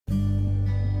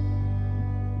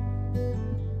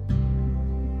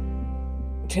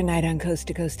Tonight on Coast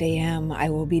to Coast AM, I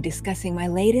will be discussing my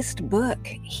latest book,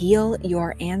 Heal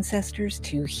Your Ancestors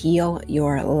to Heal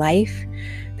Your Life,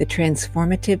 The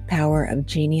Transformative Power of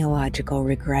Genealogical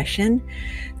Regression.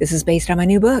 This is based on my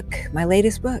new book, my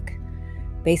latest book.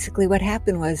 Basically, what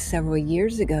happened was several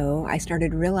years ago, I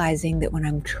started realizing that when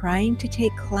I'm trying to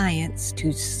take clients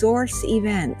to source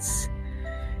events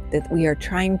that we are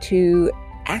trying to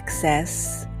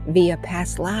access via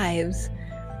past lives,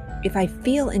 if I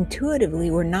feel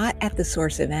intuitively we're not at the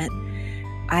source event,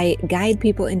 I guide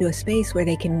people into a space where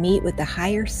they can meet with the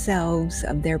higher selves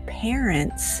of their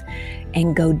parents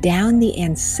and go down the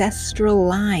ancestral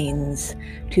lines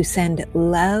to send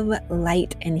love,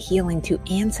 light, and healing to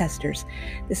ancestors.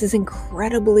 This is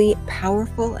incredibly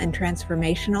powerful and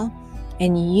transformational,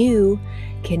 and you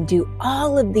can do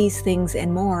all of these things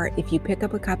and more if you pick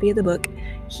up a copy of the book,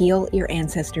 Heal Your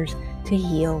Ancestors to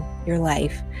Heal Your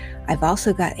Life. I've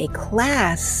also got a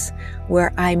class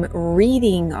where I'm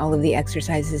reading all of the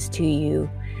exercises to you,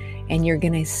 and you're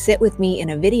going to sit with me in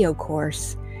a video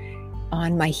course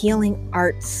on my Healing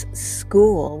Arts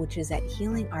School, which is at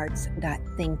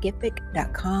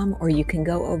healingarts.thinkific.com, or you can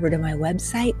go over to my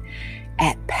website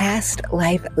at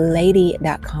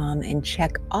pastlifelady.com and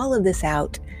check all of this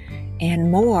out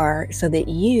and more so that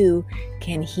you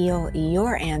can heal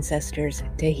your ancestors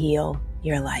to heal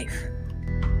your life.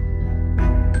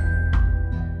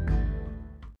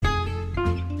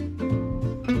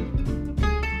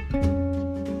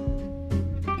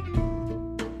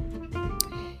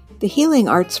 The Healing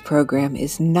Arts program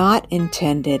is not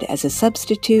intended as a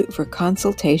substitute for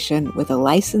consultation with a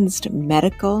licensed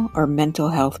medical or mental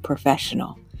health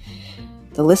professional.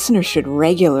 The listener should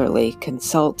regularly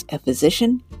consult a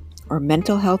physician or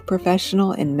mental health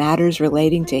professional in matters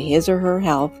relating to his or her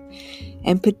health,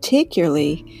 and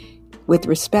particularly with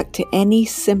respect to any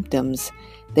symptoms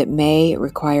that may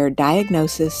require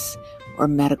diagnosis or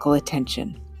medical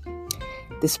attention.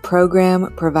 This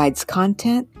program provides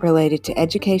content related to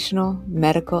educational,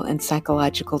 medical, and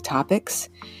psychological topics.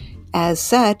 As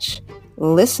such,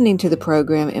 listening to the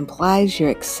program implies your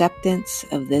acceptance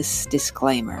of this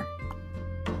disclaimer.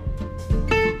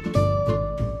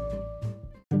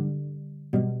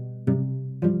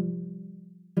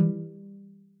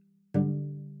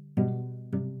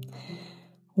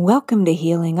 Welcome to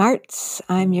Healing Arts.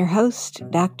 I'm your host,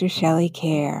 Dr. Shelley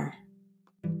Kerr.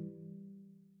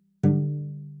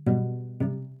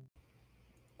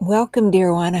 Welcome,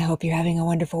 dear one. I hope you're having a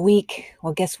wonderful week.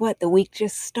 Well, guess what? The week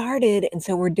just started, and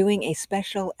so we're doing a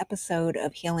special episode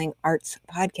of Healing Arts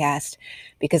podcast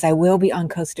because I will be on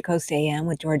Coast to Coast AM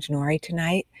with George Norrie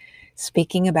tonight,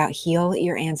 speaking about Heal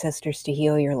Your Ancestors to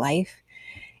Heal Your Life.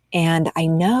 And I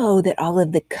know that all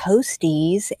of the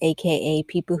coasties, aka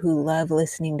people who love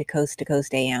listening to Coast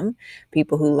AM,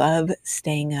 people who love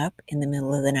staying up in the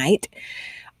middle of the night,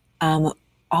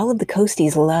 all of the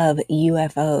coasties love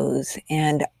UFOs.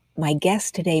 And my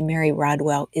guest today, Mary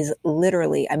Rodwell, is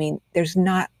literally, there's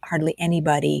not hardly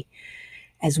anybody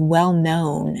as well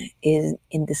known in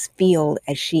this field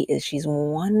as she is. She's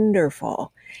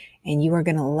wonderful, and you are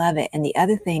going to love it. And the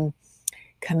other thing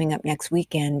coming up next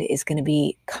weekend is going to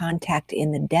be Contact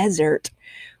in the Desert,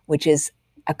 which is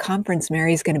a conference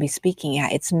Mary's going to be speaking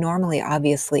at. It's normally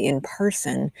obviously in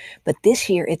person, but this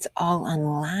year it's all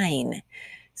online.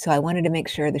 So I wanted to make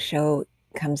sure the show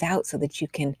comes out so that you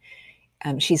can,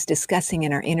 she's discussing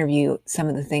in our interview some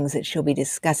of the things that she'll be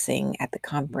discussing at the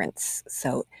conference.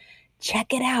 So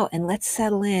check it out and let's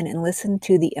settle in and listen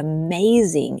to the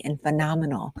amazing and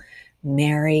phenomenal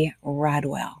Mary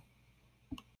Rodwell.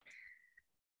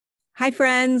 Hi,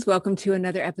 friends. Welcome to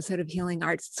another episode of Healing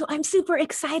Arts. So I'm super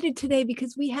excited today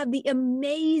because we have the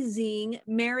amazing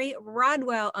Mary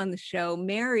Rodwell on the show.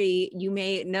 Mary, you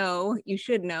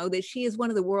should know that she is one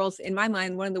of the world's, in my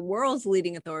mind, one of the world's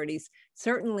leading authorities,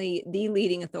 certainly the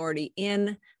leading authority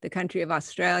in the country of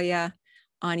Australia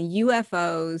on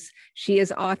UFOs. She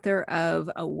is author of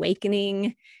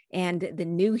Awakening and the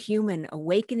New Human,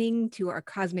 Awakening to Our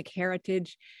Cosmic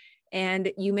Heritage.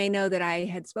 And you may know that I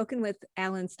had spoken with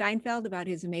Alan Steinfeld about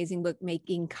his amazing book,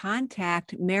 Making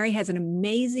Contact. Mary has an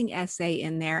amazing essay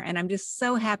in there, and I'm just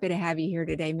so happy to have you here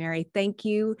today, Mary. Thank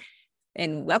you,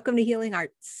 and welcome to Healing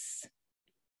Arts.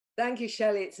 Thank you,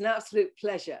 Shelley. It's an absolute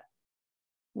pleasure.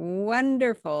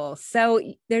 Wonderful. So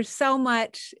there's so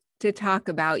much to talk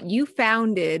about. You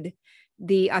founded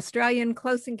the Australian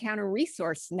Close Encounter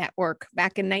Resource Network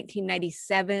back in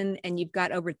 1997, and you've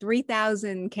got over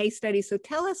 3,000 case studies. So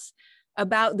tell us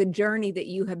about the journey that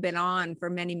you have been on for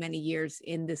many, many years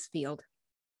in this field.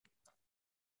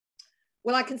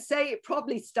 Well, I can say it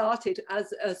probably started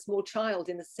as a small child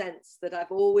in the sense that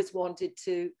I've always wanted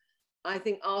to I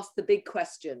think, ask the big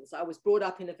questions. I was brought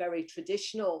up in a very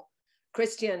traditional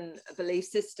Christian belief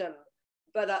system,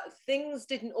 but things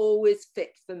didn't always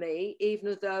fit for me,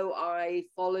 even though I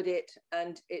followed it,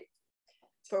 and it,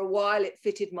 for a while, it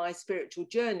fitted my spiritual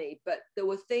journey. But there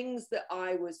were things that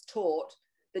I was taught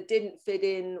that didn't fit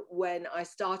in when I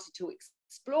started to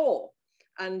explore.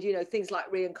 And, you know, things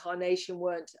like reincarnation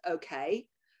weren't okay.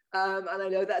 And I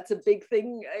know that's a big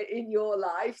thing in your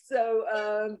life.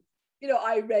 So, you know,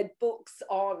 I read books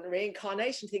on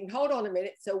reincarnation thinking, hold on a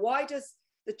minute. So why does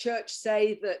the church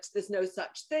say that there's no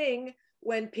such thing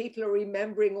when people are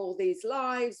remembering all these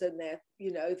lives and they're,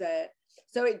 you know, they're,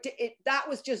 so that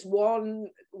was just one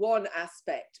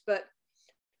aspect. But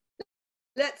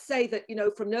let's say that, you know,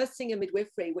 from nursing and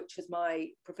midwifery, which was my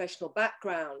professional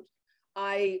background,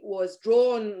 I was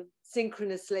drawn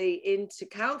synchronously into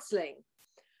counseling.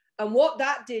 And what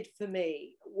that did for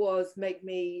me was make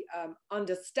me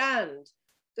understand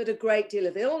that a great deal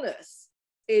of illness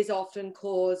is often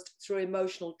caused through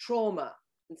emotional trauma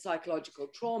and psychological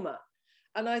trauma.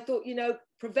 And I thought, you know,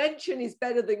 prevention is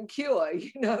better than cure,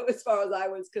 you know, as far as I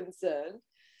was concerned.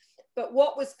 But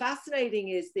what was fascinating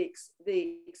is the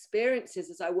experiences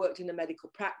as I worked in a medical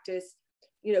practice.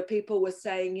 You know, people were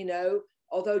saying, you know,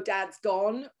 although dad's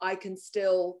gone, I can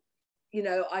still, you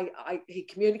know, he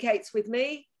communicates with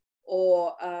me.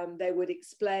 Or they would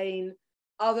explain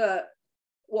other,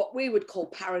 what we would call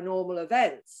paranormal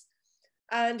events.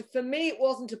 And for me, it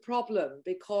wasn't a problem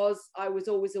because I was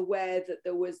always aware that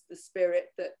there was the spirit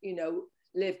that, you know,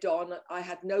 lived on. I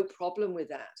had no problem with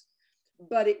that.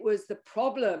 But it was the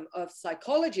problem of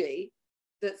psychology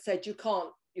that said you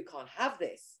can't have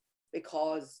this,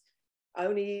 because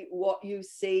only what you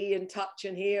see and touch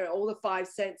and hear, all the five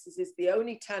senses, is the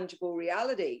only tangible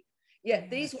reality.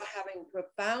 Yet these were having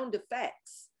profound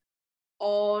effects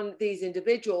on these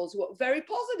individuals, who were very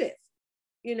positive,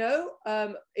 you know,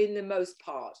 in the most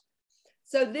part.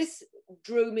 So this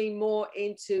drew me more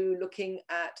into looking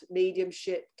at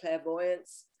mediumship,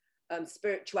 clairvoyance,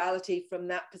 spirituality from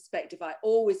that perspective. I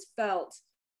always felt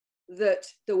that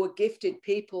there were gifted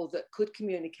people that could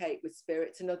communicate with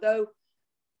spirits. And although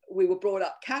we were brought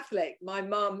up Catholic, my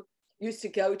mum used to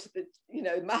go to the, you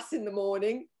know, mass in the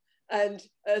morning and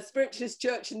a spiritualist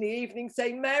church in the evening,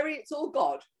 saying, Mary, it's all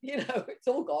God, you know, it's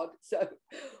all God. So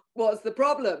what's the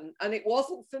problem? And it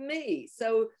wasn't for me.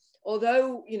 So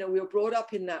although, you know, we were brought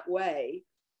up in that way,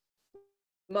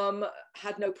 Mum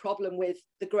had no problem with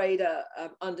the greater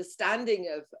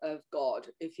understanding of God,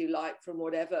 if you like, from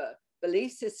whatever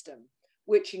belief system,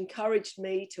 which encouraged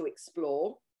me to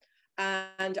explore.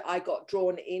 And I got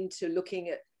drawn into looking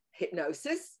at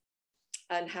hypnosis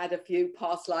and had a few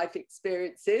past life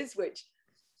experiences, which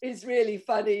is really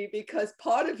funny because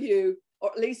part of you,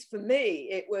 or at least for me,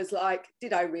 it was like,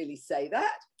 did I really say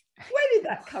that? Where did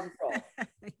that come from?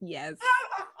 Yes.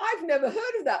 I've never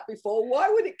heard of that before. Why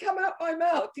would it come out my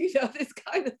mouth? You know, this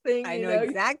kind of thing. I know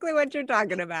exactly what you're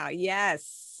talking about.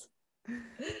 Yes. And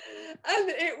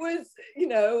it was, you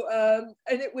know,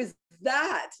 and it was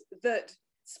that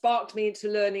sparked me into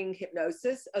learning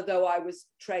hypnosis. Although I was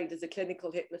trained as a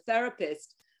clinical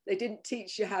hypnotherapist, they didn't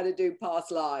teach you how to do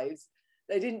past lives.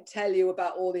 They didn't tell you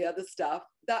about all the other stuff.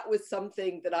 That was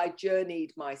something that I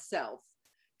journeyed myself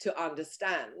to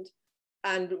understand,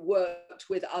 and worked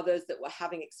with others that were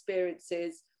having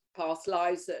experiences, past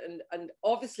lives. And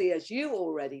obviously, as you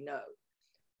already know,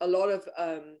 a lot of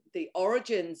the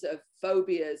origins of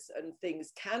phobias and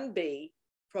things can be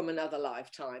from another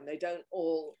lifetime. They don't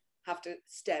all have to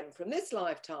stem from this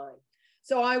lifetime.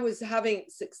 So I was having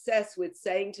success with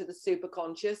saying to the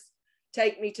superconscious,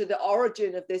 take me to the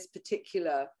origin of this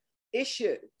particular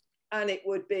issue. And it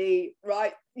would be,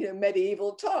 right, you know,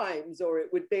 medieval times, or it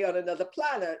would be on another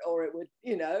planet, or it would,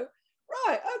 you know,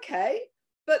 right, okay.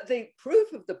 But the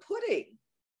proof of the pudding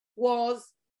was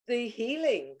the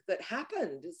healing that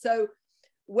happened. So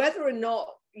whether or not,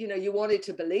 you know, you wanted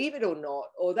to believe it or not,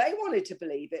 or they wanted to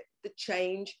believe it, the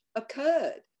change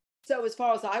occurred. So as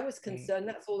far as I was concerned,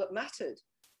 that's all that mattered,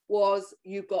 was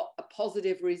you got a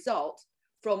positive result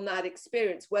from that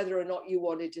experience, whether or not you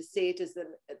wanted to see it as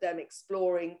them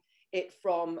exploring it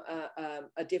from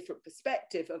a different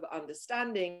perspective of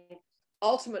understanding.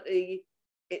 Ultimately,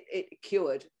 it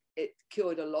cured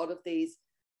a lot of these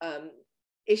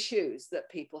issues that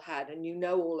people had, and you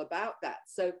know all about that.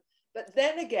 So, but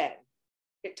then again,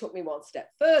 it took me one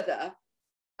step further.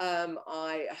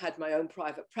 I had my own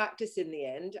private practice in the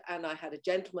end, and I had a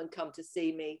gentleman come to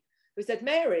see me who said,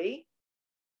 Mary,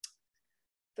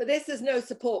 for this, there's no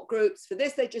support groups. For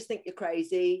this, they just think you're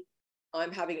crazy.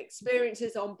 I'm having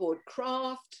experiences on board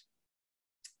craft,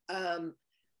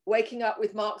 waking up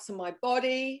with marks on my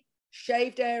body.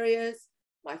 shaved areas.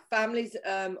 My family's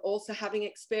also having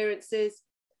experiences.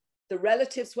 The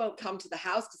relatives won't come to the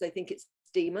house because they think it's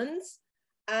demons.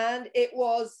 And it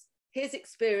was his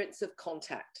experience of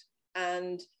contact.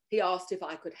 And he asked if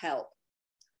I could help.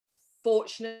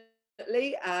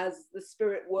 Fortunately, as the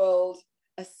spirit world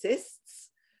assists,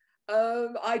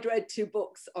 I'd read 2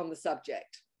 books on the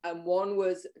subject. And one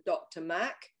was Dr.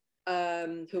 Mack,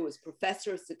 who was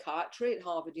professor of psychiatry at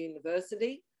Harvard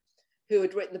University, who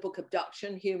had written the book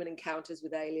Abduction, Human Encounters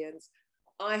with Aliens.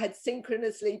 I had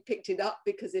synchronously picked it up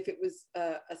because if it was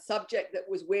a subject that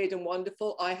was weird and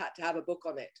wonderful, I had to have a book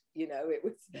on it. You know, it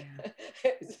was,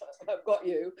 I've got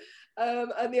you.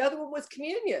 And the other one was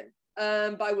Communion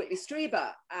by Whitley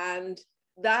Strieber. And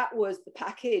that was the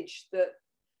package that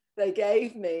they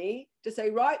gave me to say,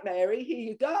 right, Mary, here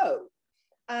you go.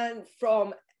 And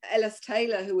from Ellis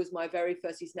Taylor, who was my very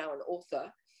first, he's now an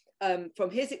author, from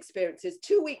his experiences,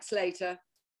 2 weeks later,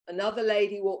 another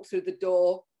lady walked through the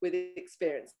door with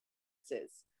experiences.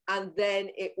 And then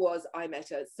it was, I met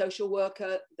a social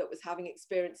worker that was having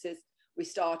experiences. We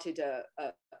started a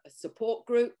support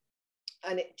group,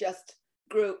 and it just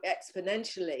grew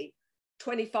exponentially.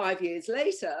 25 years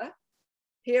later,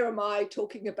 here am I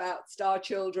talking about star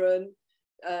children,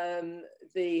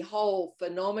 the whole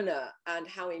phenomena, and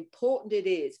how important it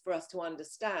is for us to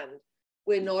understand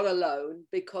we're not alone,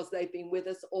 because they've been with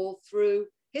us all through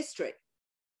history.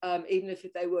 Even if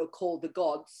they were called the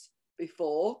gods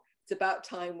before, it's about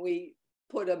time we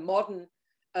put a modern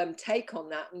take on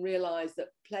that and realize that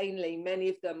plainly many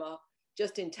of them are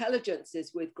just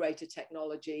intelligences with greater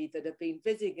technology that have been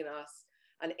visiting us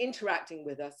and interacting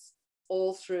with us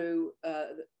all through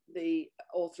the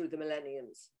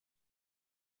millenniums.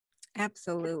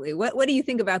 Absolutely. What do you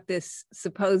think about this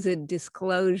supposed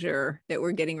disclosure that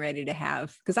we're getting ready to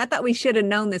have? Because I thought we should have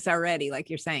known this already, like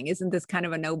you're saying. Isn't this kind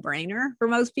of a no-brainer for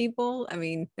most people? I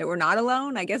mean, that we're not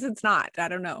alone? I guess it's not. I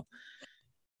don't know.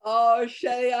 Oh,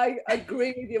 Shay, I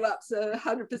agree with you up to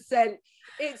 100%.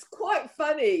 It's quite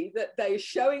funny that they're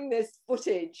showing this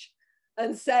footage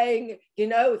and saying, you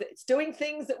know, that it's doing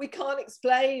things that we can't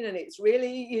explain, and it's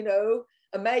really, you know,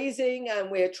 amazing, and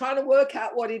we're trying to work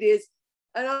out what it is.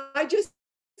 And I just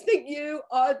think you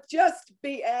are just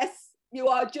BS. You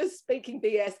are just speaking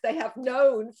BS. They have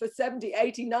known for 70,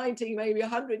 80, 90, maybe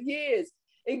 100 years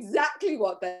exactly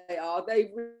what they are.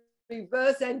 They've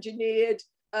reverse engineered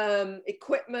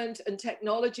equipment and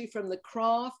technology from the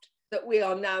craft that we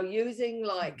are now using,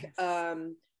 like,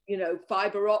 you know,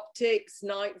 fiber optics,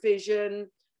 night vision,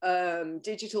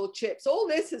 digital chips. All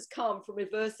this has come from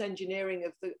reverse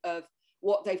engineering of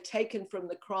what they've taken from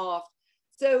the craft.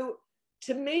 So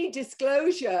to me,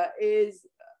 disclosure is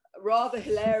rather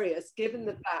hilarious, given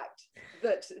the fact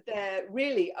that they're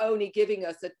really only giving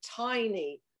us a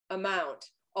tiny amount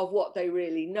of what they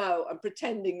really know and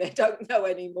pretending they don't know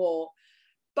anymore.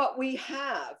 But we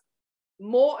have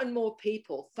more and more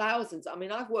people, thousands. I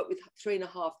mean, I've worked with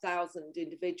 3,500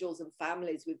 individuals and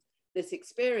families with this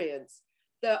experience.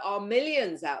 There are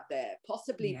millions out there,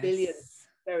 possibly billions,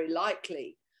 very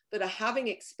likely, that are having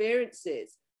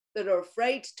experiences that are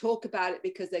afraid to talk about it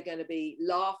because they're going to be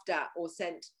laughed at or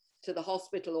sent to the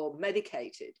hospital or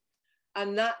medicated.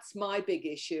 And that's my big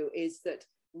issue, is that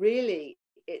really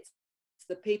it's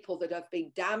the people that have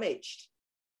been damaged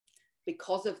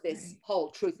because of this whole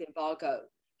truth embargo.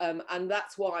 And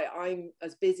that's why I'm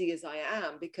as busy as I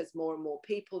am, because more and more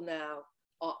people now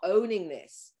are owning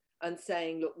this and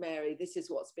saying, look, Mary, this is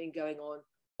what's been going on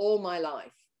all my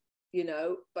life, you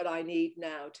know, but I need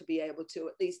now to be able to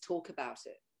at least talk about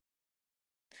it.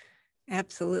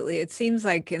 Absolutely. It seems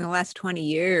like in the last 20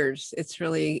 years, it's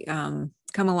really come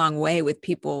a long way with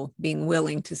people being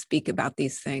willing to speak about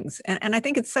these things. And I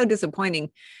think it's so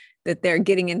disappointing that they're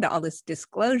getting into all this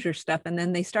disclosure stuff. And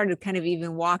then they started kind of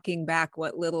even walking back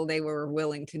what little they were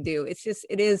willing to do. It's just,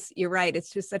 you're right.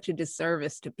 It's just such a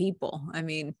disservice to people. I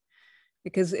mean,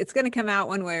 because it's going to come out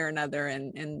one way or another.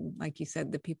 And like you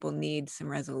said, the people need some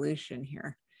resolution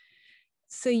here.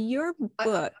 So your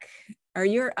book, or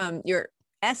your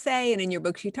essay and in your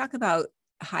books, you talk about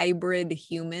hybrid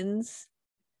humans.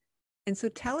 And so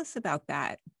tell us about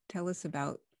that. Tell us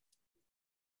about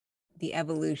the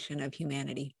evolution of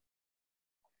humanity.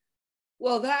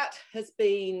 Well, that has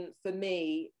been, for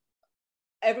me,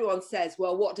 everyone says,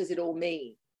 well, what does it all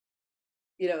mean?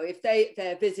 You know, if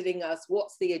they're visiting us,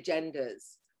 what's the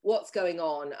agendas? What's going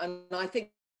on? And I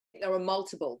think there are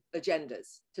multiple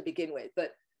agendas to begin with.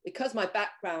 But because my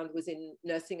background was in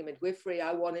nursing and midwifery,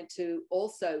 I wanted to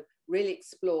also really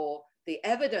explore the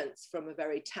evidence from a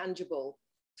very tangible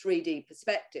 3D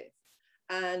perspective.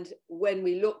 And when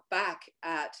we look back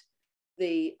at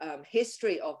the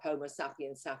history of Homo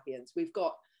sapiens sapiens, we've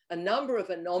got a number of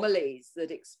anomalies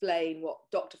that explain what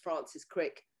Dr. Francis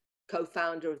Crick,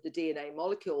 co-founder of the DNA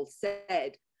molecule,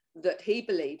 said, that he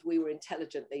believed we were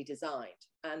intelligently designed.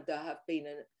 And there have been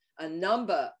a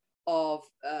number of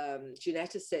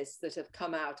geneticists that have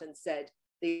come out and said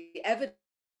the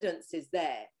evidence is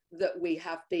there that we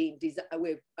have been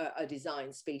we're a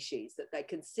design species, that they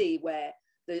can see where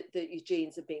the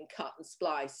genes have been cut and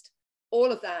spliced.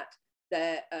 All of that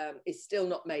there is still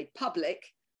not made public,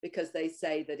 because they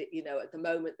say that, at the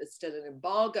moment there's still an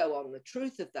embargo on the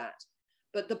truth of that.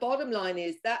 But the bottom line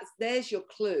is there's your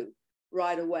clue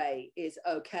right away, is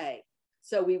okay.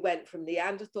 So we went from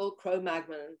Neanderthal,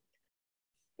 Cro-Magnon,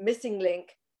 missing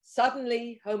link,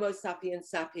 suddenly Homo sapiens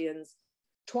sapiens,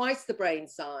 twice the brain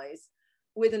size,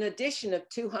 with an addition of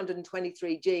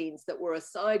 223 genes that were a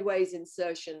sideways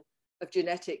insertion of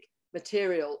genetic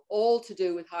material, all to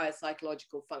do with higher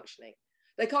psychological functioning.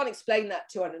 They can't explain that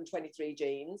 223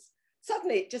 genes.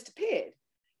 Suddenly it just appeared,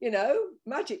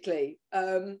 magically.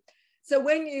 So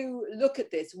when you look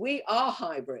at this, we are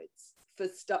hybrids for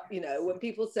stuff, when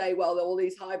people say, well, all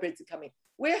these hybrids are coming,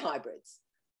 we're hybrids.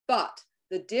 But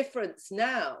the difference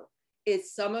now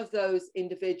is some of those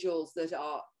individuals that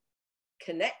are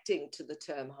connecting to the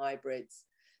term hybrids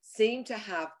seem to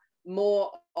have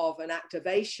more of an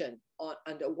activation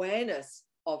and awareness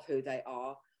of who they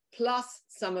are. Plus,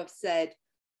 some have said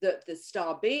that the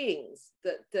star beings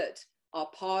that are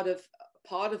part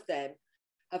of them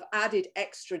have added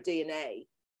extra DNA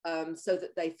so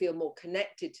that they feel more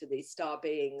connected to these star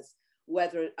beings,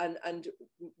 and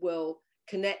will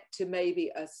connect to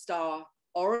maybe a star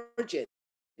origin,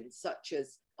 such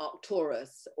as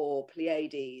Arcturus or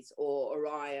Pleiades or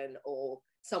Orion or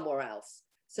somewhere else.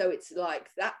 So it's like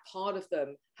that part of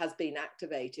them has been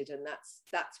activated, and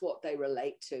that's what they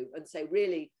relate to, and say,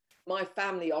 really, my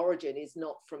family origin is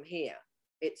not from here,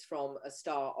 it's from a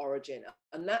star origin.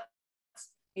 And that's,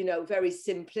 very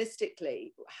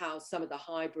simplistically how some of the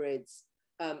hybrids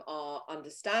are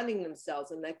understanding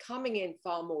themselves, and they're coming in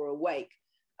far more awake.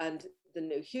 And the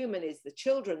new human is the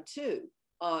children too.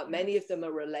 Many of them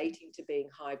are relating to being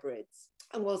hybrids,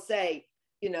 and will say,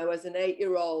 as an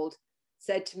 8-year-old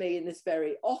said to me in this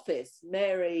very office,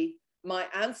 Mary, my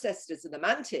ancestors are the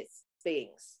mantis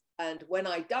beings, and when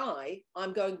I die,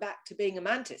 I'm going back to being a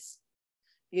mantis.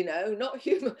 Not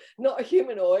a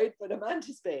humanoid, but a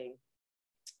mantis being.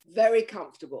 Very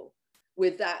comfortable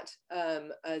with that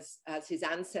as his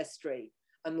ancestry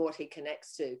and what he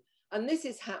connects to. And this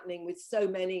is happening with so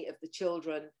many of the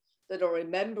children that are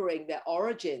remembering their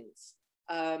origins.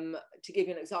 To give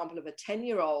you an example of a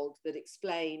 10-year-old that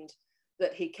explained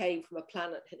that he came from a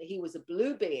planet, he was a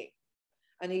blue being.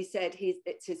 And he said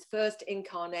it's his first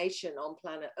incarnation on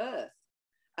planet Earth.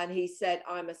 And he said,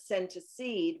 I'm a center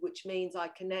seed, which means I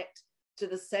connect to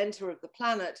the center of the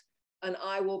planet, and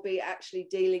I will be actually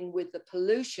dealing with the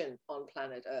pollution on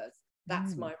planet Earth.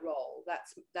 That's my role.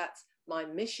 That's my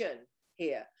mission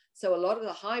here. So a lot of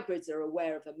the hybrids are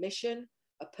aware of a mission,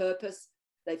 a purpose.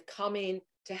 They've come in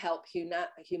to help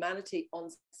humanity on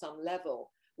some level,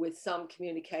 with some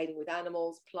communicating with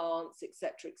animals, plants,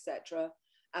 etc.,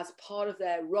 as part of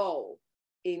their role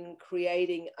in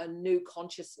creating a new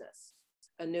consciousness,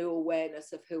 a new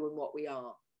awareness of who and what we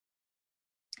are.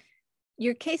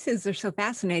 Your cases are so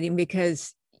fascinating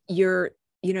because the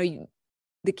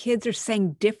kids are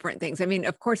saying different things. I mean,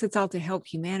 of course, it's all to help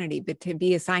humanity, but to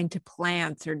be assigned to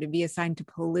plants or to be assigned to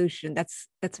pollution, that's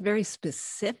very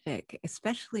specific,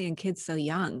 especially in kids so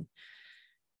young.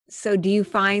 So do you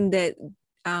find that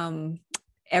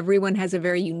everyone has a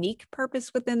very unique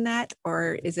purpose within that?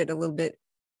 Or is it a little bit,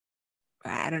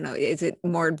 I don't know, is it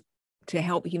more to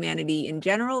help humanity in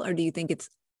general? Or do you think it's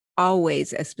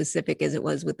always as specific as it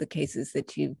was with the cases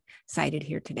that you cited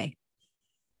here today?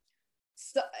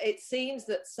 So it seems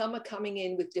that some are coming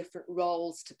in with different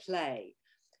roles to play.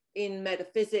 In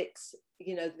metaphysics,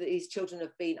 these children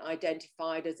have been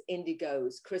identified as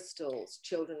indigos, crystals,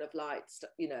 children of light,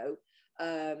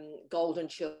 golden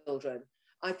children.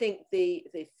 I think the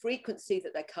frequency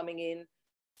that they're coming in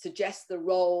suggests the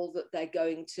role that they're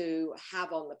going to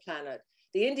have on the planet.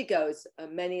 The indigos,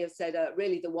 many have said, are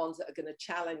really the ones that are going to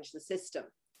challenge the system,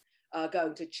 are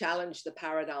going to challenge the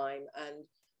paradigm and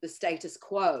the status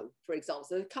quo, for example.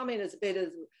 So they come in as a bit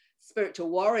of spiritual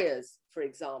warriors, for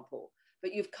example,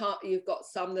 but you've got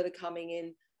some that are coming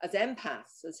in as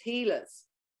empaths, as healers,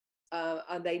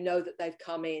 and they know that they've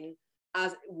come in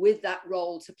with that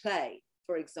role to play,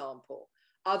 for example.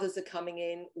 Others are coming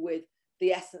in with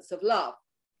the essence of love,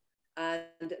 and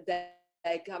they're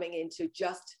coming in to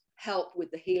just help with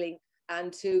the healing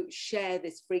and to share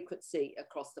this frequency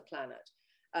across the planet.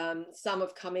 Some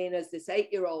have come in, as this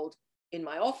 8-year-old in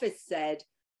my office said,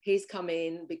 he's come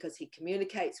in because he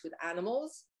communicates with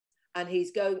animals, and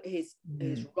his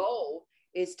role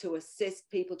is to assist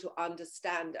people to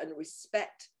understand and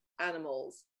respect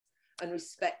animals and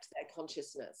respect their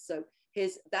consciousness. So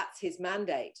that's his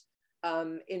mandate.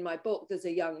 In my book, there's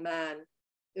a young man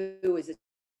who is a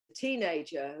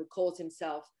teenager who calls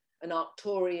himself an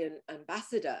Arcturian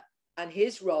ambassador, and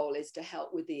his role is to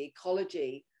help with the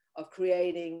ecology of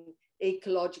creating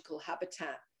ecological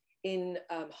habitat in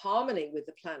harmony with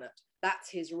the planet. That's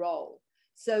his role.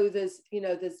 So there's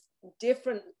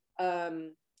different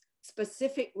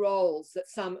specific roles that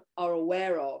some are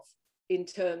aware of in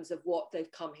terms of what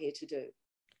they've come here to do.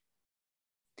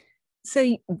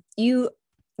 So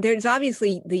there's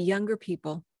obviously the younger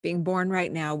people being born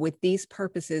right now with these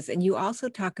purposes, and you also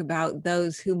talk about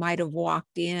those who might have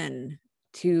walked in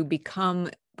to become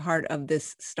part of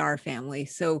this star family.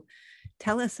 So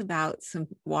tell us about some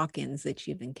walk-ins that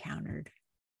you've encountered.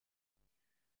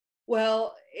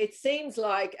 Well, it seems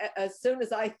like as soon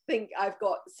as I think I've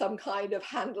got some kind of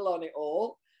handle on it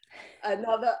all,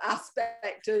 another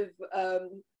aspect of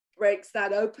breaks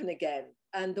that open again.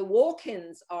 And the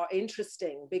walk-ins are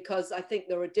interesting because I think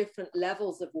there are different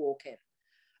levels of walk-in,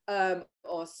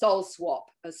 or soul swap,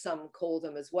 as some call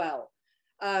them as well.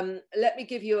 Let me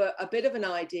give you a bit of an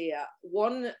idea.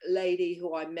 One lady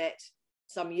who I met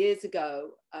some years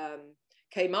ago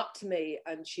came up to me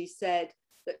and she said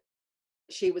that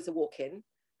she was a walk-in,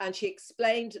 and she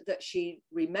explained that she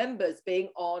remembers being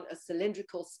on a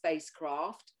cylindrical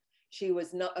spacecraft. She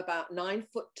was about 9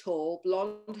 foot tall,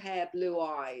 blonde hair, blue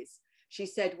eyes. She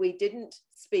said, we didn't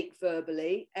speak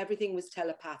verbally. Everything was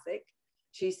telepathic.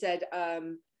 She said,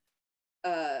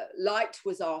 light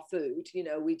was our food.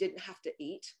 We didn't have to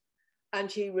eat. And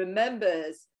she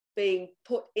remembers being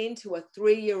put into a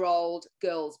 3-year-old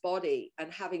girl's body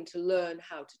and having to learn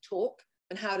how to talk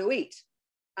and how to eat.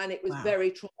 And it was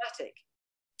very traumatic.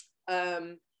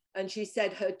 And she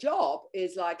said her job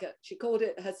is she called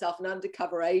it herself an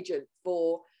undercover agent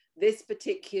for this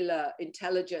particular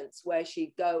intelligence, where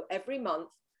she'd go every month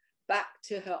back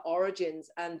to her origins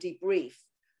and debrief,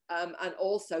 and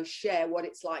also share what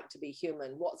it's like to be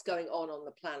human, what's going on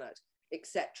the planet,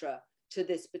 etc., to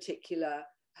this particular,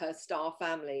 her star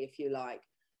family, if you like.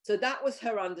 So that was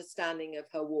her understanding of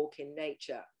her walk-in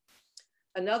nature.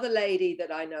 Another lady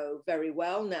that I know very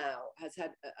well now has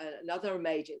had another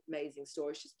amazing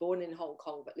story. She's born in Hong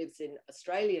Kong but lives in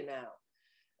Australia now.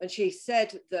 And she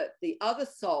said that the other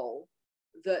soul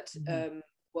that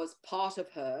was part of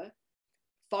her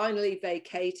finally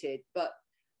vacated, but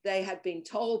they had been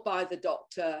told by the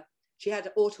doctor she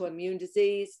had autoimmune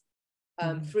disease,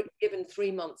 given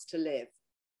 3 months to live.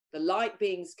 The light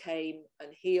beings came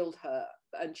and healed her,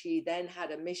 and she then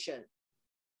had a mission.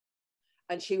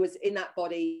 And she was in that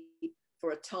body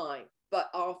for a time. But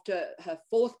after her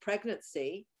 4th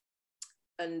pregnancy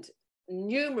and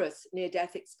numerous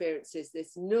near-death experiences,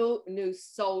 this new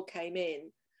soul came in,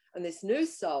 and this new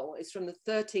soul is from the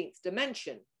 13th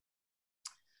dimension.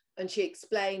 And she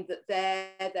explained that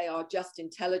they are just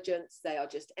intelligence, they are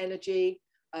just energy.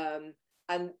 And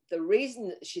the reason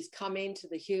that she's come into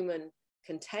the human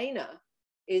container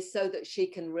is so that she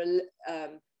can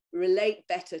relate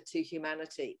better to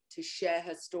humanity, to share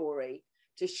her story,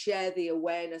 to share the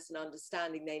awareness and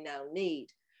understanding they now need.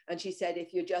 And she said,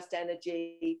 if you're just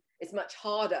energy, it's much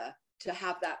harder to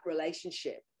have that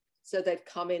relationship. So they've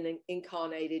come in and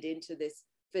incarnated into this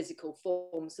physical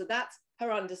form. So that's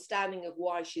her understanding of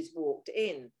why she's walked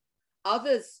in.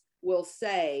 Others will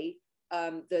say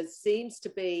there seems to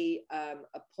be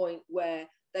a point where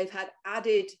they've had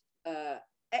added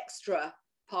extra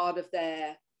part of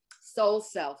their soul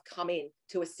self come in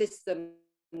to assist them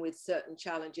with certain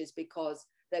challenges because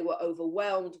they were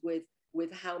overwhelmed with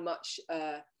how much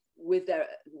with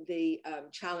the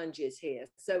challenges here.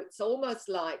 So it's almost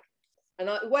like, and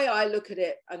the way I look at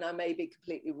it, and I may be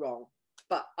completely wrong,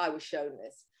 but I was shown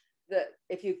this, that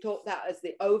if you talk that as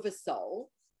the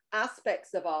oversoul,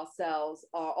 aspects of ourselves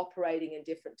are operating in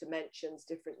different dimensions,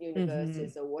 different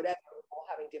universes, or whatever, or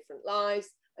having different lives.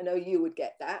 I know you would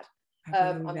get that.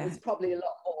 It's probably a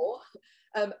lot more.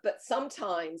 But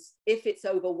sometimes if it's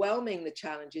overwhelming the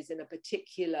challenges in a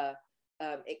particular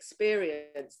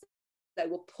experience, they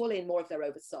will pull in more of their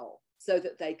oversoul so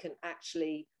that they can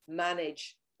actually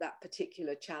manage that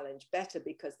particular challenge better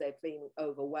because they've been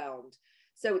overwhelmed.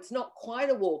 So it's not quite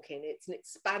a walk-in, it's an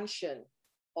expansion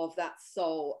of that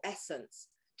soul essence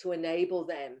to enable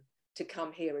them to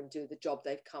come here and do the job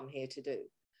they've come here to do.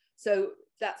 So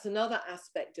that's another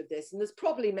aspect of this, and there's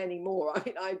probably many more.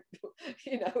 I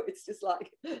mean, it's just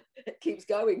like it keeps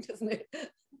going, doesn't it?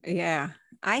 Yeah.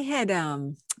 I had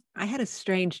a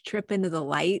strange trip into the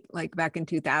light like back in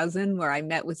 2000 where I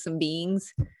met with some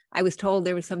beings. I was told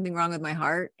there was something wrong with my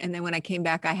heart, and then when I came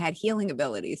back I had healing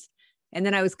abilities. And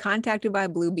then I was contacted by a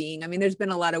blue being. I mean, there's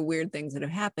been a lot of weird things that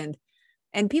have happened.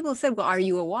 And people said, "Well, are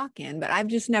you a walk-in?" But I've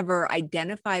just never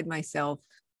identified myself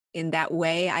in that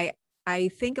way. I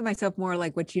think of myself more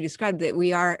like what you described, that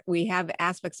we have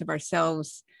aspects of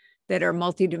ourselves that are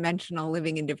multidimensional,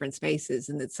 living in different spaces,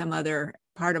 and that some other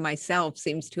part of myself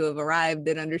seems to have arrived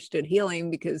that understood healing,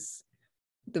 because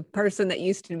the person that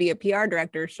used to be a PR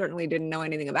director certainly didn't know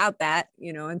anything about that,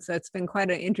 and so it's been quite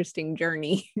an interesting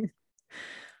journey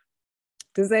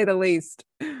to say the least.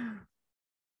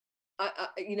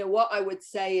 What I would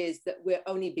say is that we're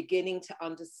only beginning to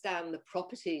understand the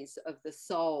properties of the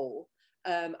soul.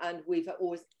 And we've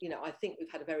always, I think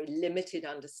we've had a very limited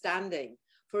understanding.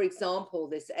 For example,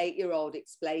 this 8-year-old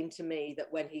explained to me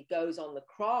that when he goes on the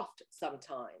craft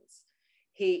sometimes,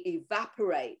 he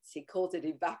calls it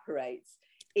evaporates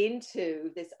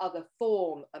into this other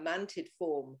form, a mantid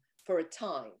form, for a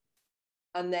time,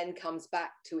 and then comes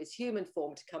back to his human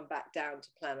form to come back down to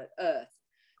planet Earth.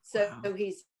 So Wow.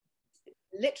 he's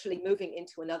literally moving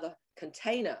into another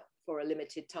container for a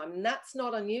limited time, and that's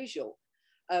not unusual.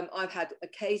 I've had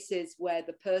cases where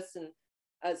the person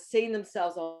has seen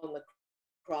themselves on the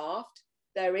craft.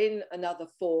 They're in another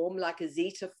form, like a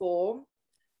zeta form.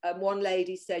 One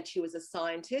lady said she was a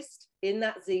scientist in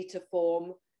that zeta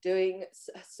form doing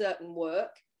certain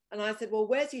work. And I said, well,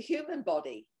 where's your human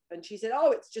body? And she said,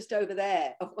 oh, it's just over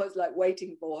there. I was like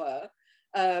waiting for her.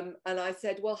 And I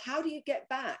said, well, how do you get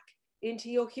back into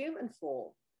your human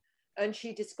form? And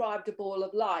she described a ball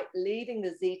of light leaving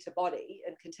the zeta body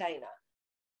and container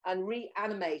and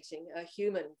reanimating her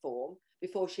human form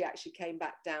before she actually came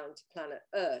back down to planet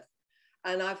Earth.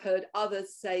 And I've heard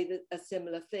others say that a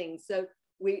similar thing. So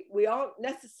we aren't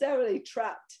necessarily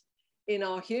trapped in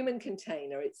our human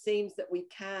container. It seems that we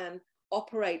can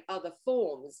operate other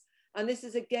forms. And this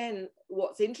is, again,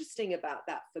 what's interesting about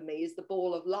that for me is the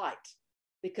ball of light,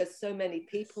 because so many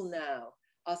people now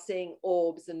are seeing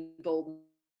orbs and bulbs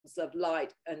of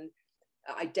light and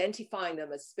identifying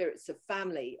them as spirits of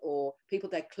family or people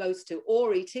they're close to,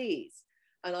 or ETs.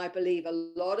 And I believe a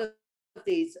lot of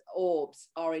these orbs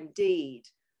are indeed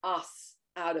us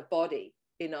out of body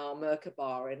in our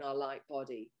Merkaba, in our light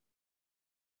body.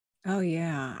 Oh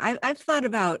yeah. I've thought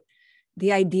about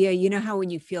the idea, how when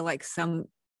you feel like some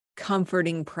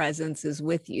comforting presence is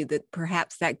with you, that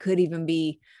perhaps that could even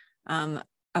be an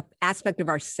aspect of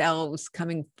ourselves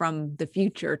coming from the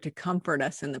future to comfort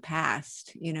us in the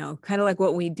past, kind of like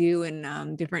what we do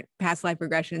in different past life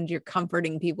regressions. You're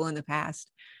comforting people in the past,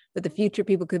 but the future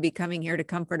people could be coming here to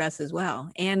comfort us as well,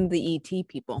 and the ET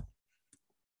people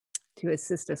to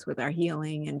assist us with our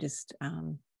healing and just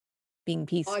being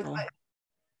peaceful.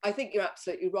 I think you're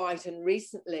absolutely right. And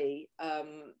recently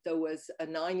there was a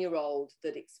 9-year-old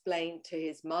that explained to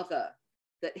his mother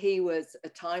that he was a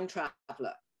time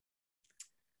traveler.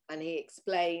 And he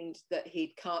explained that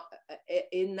he'd come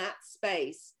in that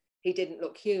space, he didn't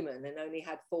look human and only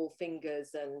had 4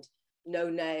 fingers and no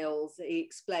nails. He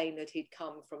explained that he'd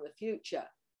come from the future.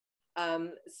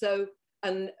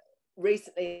 And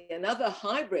recently another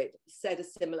hybrid said a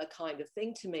similar kind of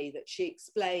thing to me, that she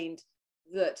explained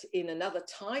that in another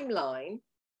timeline,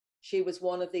 she was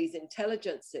one of these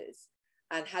intelligences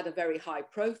and had a very high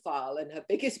profile. And her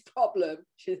biggest problem,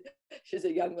 she's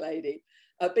a young lady,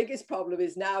 her biggest problem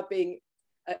is now being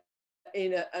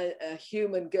in a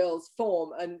human girl's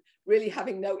form and really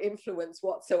having no influence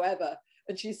whatsoever.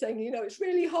 And she's saying, it's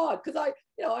really hard because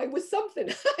I was something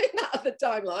in that other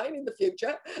timeline in the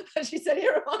future. And she said,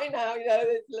 here am I now,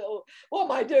 this little, what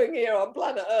am I doing here on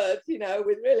planet Earth,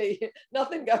 with really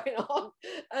nothing going on.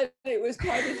 And it was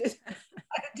quite a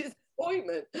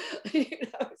disappointment,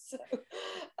 So,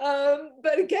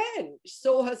 but again, she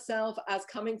saw herself as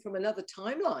coming from another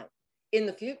timeline in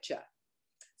the future.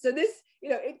 So this,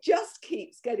 it just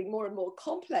keeps getting more and more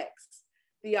complex,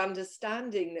 the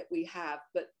understanding that we have,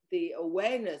 but the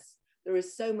awareness, there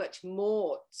is so much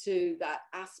more to that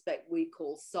aspect we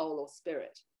call soul or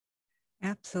spirit.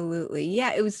 Absolutely.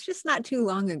 Yeah, it was just not too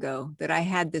long ago that I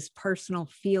had this personal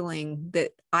feeling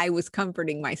that I was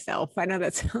comforting myself. I know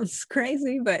that sounds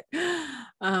crazy, but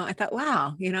I thought,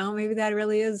 wow, maybe that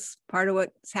really is part of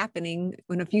what's happening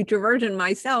when a future version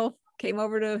myself came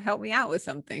over to help me out with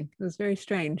something. It was very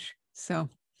strange. So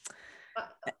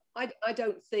I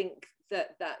don't think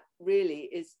that really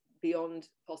is beyond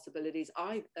possibilities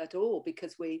at all,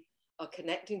 because we are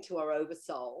connecting to our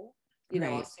oversoul our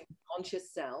Right.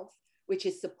 subconscious self, which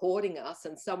is supporting us.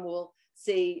 And some will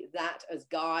see that as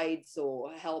guides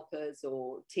or helpers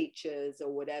or teachers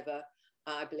or whatever.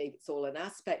 I believe it's all an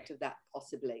aspect of that,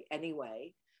 possibly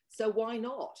anyway. So why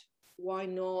not? Why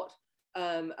not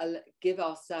give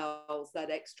ourselves that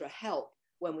extra help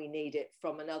when we need it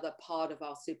from another part of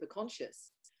our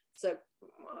superconscious? So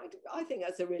I think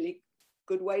that's a really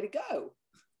good way to go.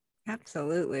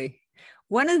 Absolutely.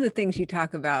 One of the things you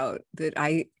talk about that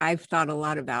I've thought a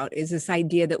lot about is this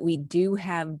idea that we do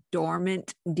have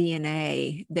dormant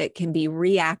DNA that can be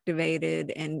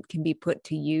reactivated and can be put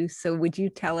to use. So would you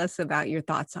tell us about your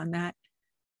thoughts on that?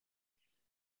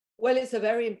 Well, it's a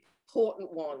very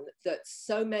important one that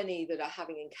so many that are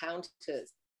having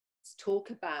encounters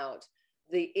talk about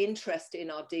the interest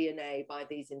in our DNA by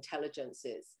these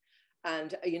intelligences.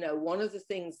 And, one of the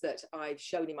things that I've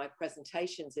shown in my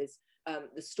presentations is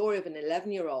the story of an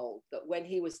 11-year-old that when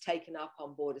he was taken up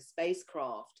on board a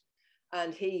spacecraft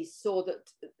and he saw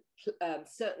that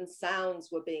certain sounds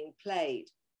were being played.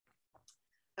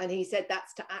 And he said,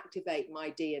 that's to activate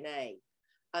my DNA.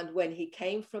 And when he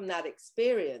came from that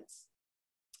experience,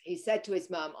 he said to his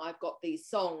mum, I've got these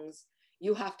songs,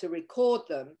 you have to record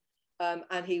them.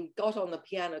 And he got on the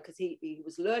piano because he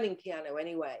was learning piano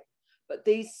anyway. But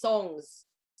these songs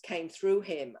came through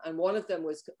him. And one of them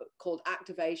was called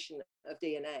Activation of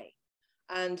DNA.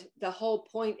 And the whole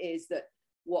point is that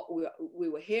what we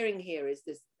were hearing here is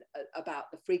this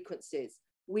about the frequencies.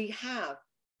 We have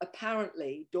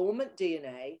apparently dormant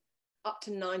DNA up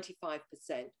to 95%,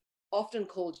 often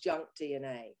called junk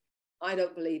DNA. I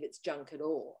don't believe it's junk at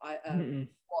all.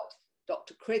 What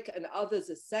Dr. Crick and others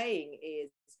are saying is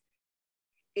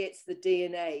it's the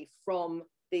DNA from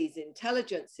these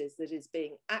intelligences that is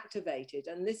being activated.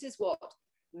 And this is what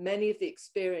many of the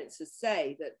experiencers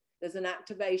say, that there's an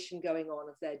activation going on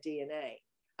of their DNA.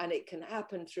 And it can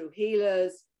happen through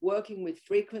healers working with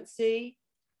frequency.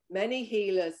 Many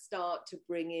healers start to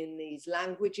bring in these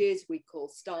languages we call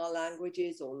star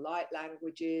languages or light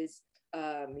languages,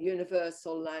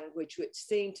 universal language, which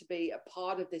seem to be a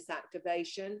part of this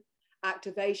activation.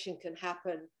 Activation can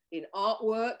happen in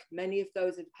artwork. Many of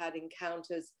those who've had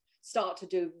encounters start to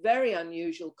do very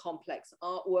unusual, complex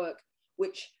artwork,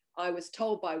 which I was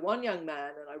told by one young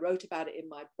man, and I wrote about it in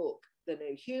my book, The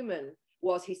New Human,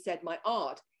 was he said, my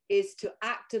art is to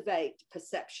activate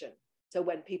perception. So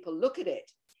when people look at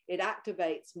it, it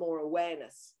activates more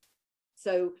awareness.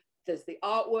 So there's the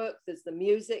artwork, there's the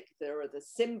music, there are the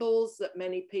symbols that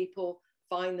many people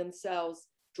find themselves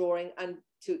drawing. And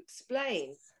to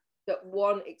explain that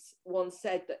one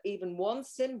said that even one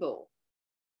symbol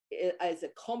is a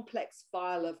complex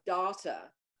file of data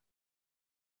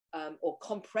or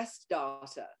compressed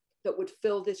data that would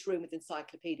fill this room with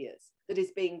encyclopedias that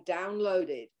is being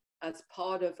downloaded as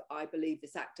part of, I believe,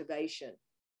 this activation.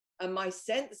 And my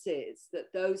sense is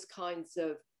that those kinds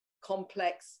of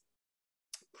complex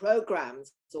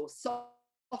programs or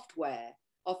software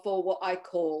are for what I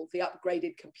call the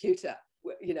upgraded computer,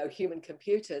 human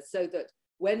computers, so that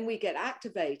when we get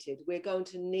activated, we're going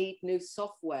to need new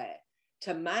software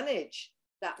to manage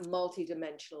that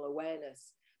multidimensional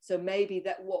awareness. So maybe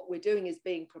that what we're doing is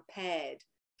being prepared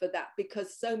for that,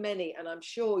 because so many, and I'm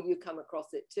sure you come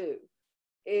across it too,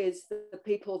 is the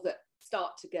people that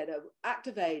start to get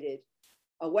activated,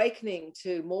 awakening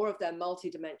to more of their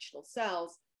multidimensional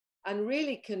selves, and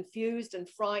really confused and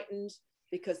frightened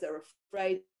because they're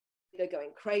afraid they're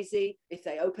going crazy. If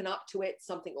they open up to it,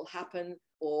 something will happen,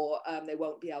 or they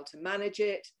won't be able to manage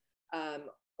it.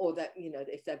 Or that,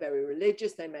 if they're very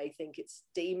religious, they may think it's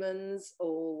demons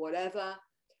or whatever.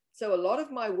 So a lot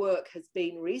of my work has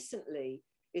been recently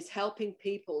is helping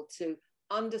people to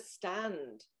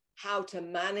understand how to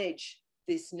manage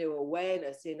this new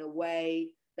awareness in a way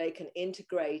they can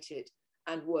integrate it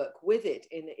and work with it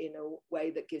in a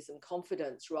way that gives them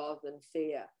confidence rather than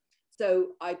fear.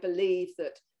 So I believe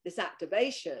that this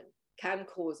activation can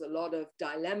cause a lot of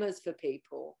dilemmas for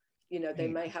people. They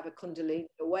may have a Kundalini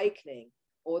awakening,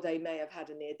 or they may have had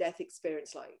a near-death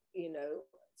experience like,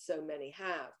 so many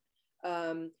have.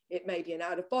 It may be an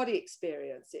out-of-body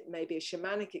experience. It may be a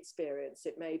shamanic experience.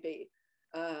 It may be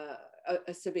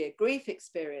a severe grief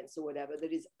experience or whatever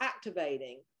that is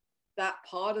activating that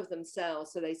part of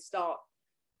themselves, so they start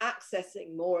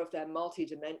accessing more of their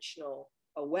multidimensional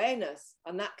awareness,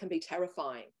 and that can be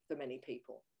terrifying for many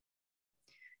people.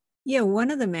 Yeah,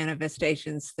 one of the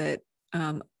manifestations that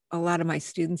a lot of my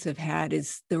students have had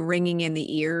is the ringing in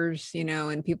the ears,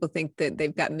 and people think that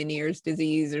they've got Meniere's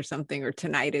disease or something, or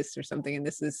tinnitus or something. And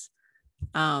this is,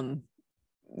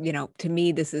 to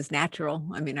me, this is natural.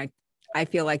 I mean, I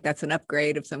feel like that's an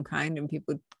upgrade of some kind, and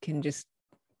people can just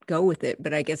go with it.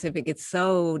 But I guess if it gets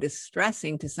so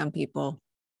distressing to some people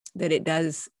that it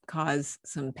does cause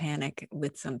some panic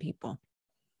with some people.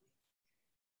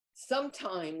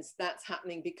 Sometimes that's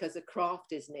happening because a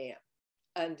craft is near.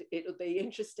 And it'll be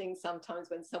interesting sometimes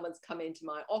when someone's come into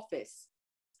my office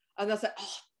and they'll say,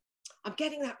 oh, I'm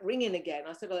getting that ringing again.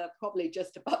 I said, well, they're probably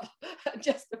just above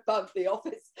the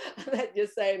office. And they're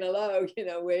just saying, hello,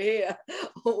 we're here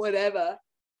or whatever.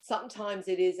 Sometimes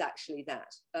it is actually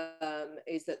that,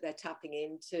 is that they're tapping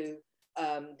into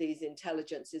these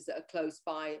intelligences that are close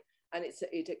by. And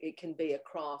it can be a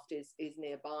craft is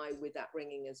nearby with that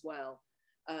ringing as well.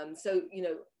 So,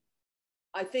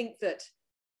 I think that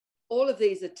all of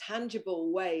these are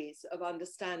tangible ways of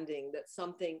understanding that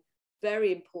something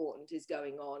very important is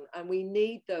going on. And we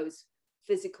need those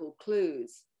physical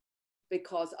clues,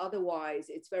 because otherwise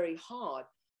it's very hard,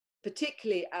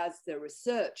 particularly as the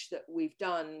research that we've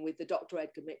done with the Dr.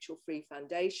 Edgar Mitchell Free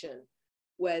Foundation,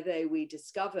 where we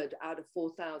discovered out of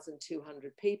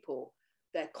 4,200 people,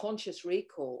 their conscious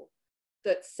recall,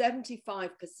 that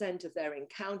 75% of their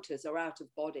encounters are out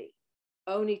of body.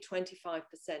 Only 25%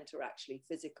 are actually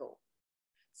physical.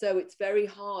 So it's very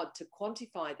hard to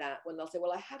quantify that when they'll say,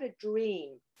 well, I had a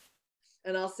dream.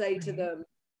 And I'll say to them,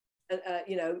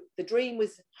 the dream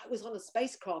was, I was on a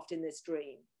spacecraft in this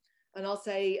dream. And I'll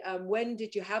say, when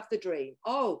did you have the dream?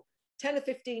 Oh, 10 or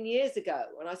 15 years ago.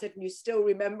 And I said, and you still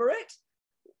remember it?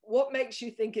 What makes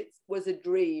you think it was a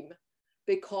dream?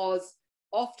 Because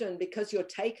often, because you're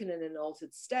taken in an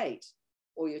altered state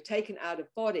or you're taken out of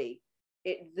body,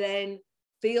 it then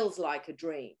feels like a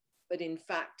dream. But in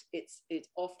fact, it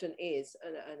often is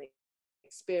an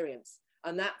experience.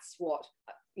 And that's what,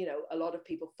 a lot of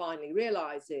people finally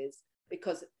realize is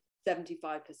because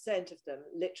 75% of them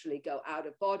literally go out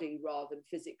of body rather than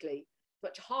physically,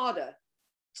 much harder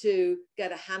to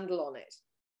get a handle on it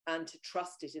and to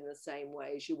trust it in the same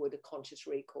way as you would a conscious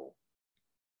recall.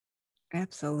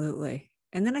 Absolutely.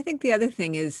 And then I think the other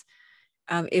thing is,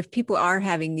 if people are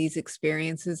having these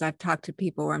experiences, I've talked to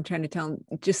people where I'm trying to tell them,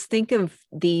 just think of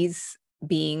these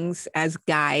beings as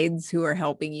guides who are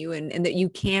helping you, and that you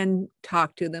can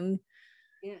talk to them.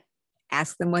 Yeah.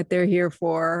 Ask them what they're here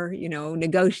for,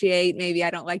 negotiate. Maybe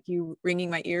I don't like you ringing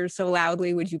my ears so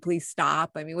loudly. Would you please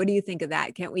stop? I mean, what do you think of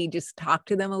that? Can't we just talk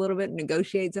to them a little bit and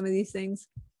negotiate some of these things?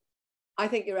 I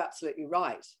think you're absolutely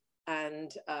right. And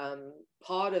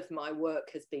part of my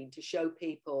work has been to show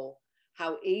people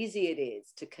how easy it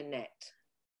is to connect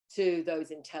to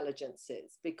those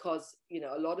intelligences, because,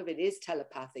 a lot of it is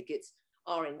telepathic. It's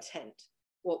our intent.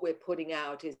 What we're putting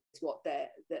out is what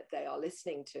they are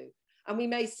listening to. And we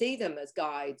may see them as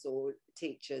guides or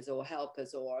teachers or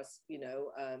helpers or,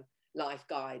 life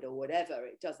guide or whatever.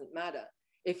 It doesn't matter.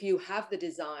 If you have the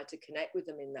desire to connect with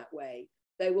them in that way,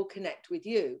 they will connect with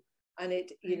you. And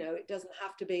it doesn't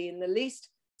have to be in the least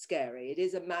scary. It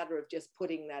is a matter of just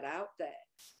putting that out there.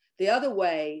 The other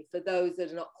way, for those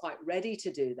that are not quite ready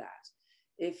to do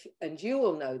that, and you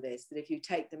will know this, that if you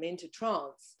take them into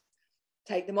trance,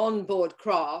 take them on board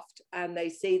craft, and they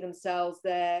see themselves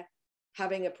there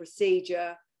having a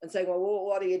procedure and saying, well,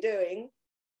 what are you doing?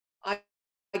 I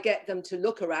get them to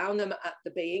look around them at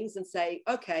the beings and say,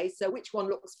 okay, so which one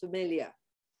looks familiar?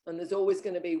 And there's always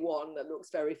going to be one that looks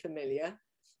very familiar.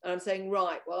 And I'm saying,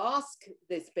 right, well, ask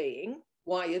this being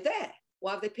why you're there.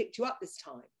 Why have they picked you up this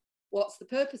time? What's the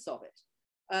purpose of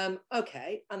it?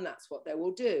 Okay, and that's what they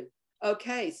will do.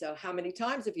 Okay, so how many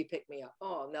times have you picked me up?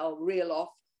 Oh, and they'll reel off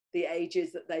the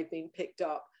ages that they've been picked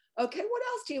up. Okay, what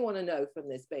else do you want to know from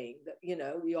this being that,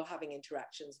 you're having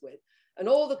interactions with? And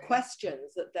all the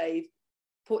questions that they've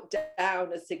put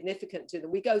down as significant to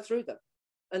them, we go through them.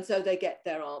 And so they get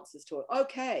their answers to it.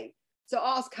 Okay, so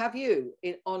ask, have you,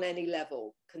 on any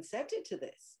level, consented to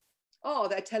this? Oh,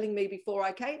 they're telling me before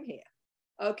I came here.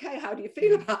 Okay, how do you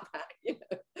feel about that?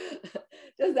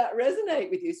 Does that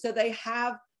resonate with you? So they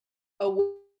have a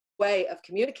way of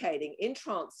communicating in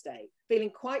trance state, feeling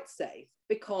quite safe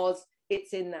because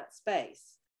it's in that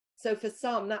space. So for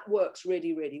some, that works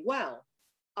really, really well.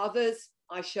 Others,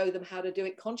 I show them how to do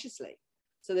it consciously,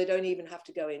 so they don't even have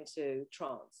to go into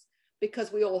trance,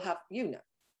 because we all have,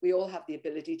 we all have the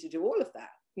ability to do all of that.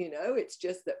 It's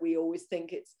just that we always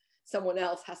think it's someone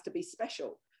else has to be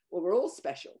special. Well, we're all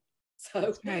special. So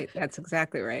that's right. That's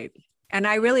exactly right. And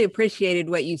I really appreciated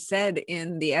what you said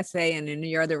in the essay and in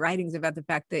your other writings about the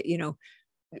fact that,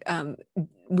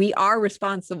 we are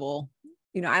responsible.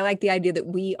 I like the idea that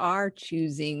we are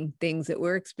choosing things that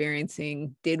we're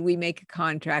experiencing. Did we make a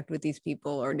contract with these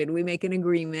people, or did we make an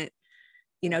agreement?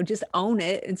 just own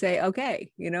it and say,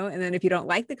 okay, and then if you don't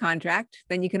like the contract,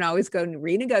 then you can always go and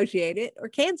renegotiate it or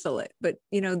cancel it. But,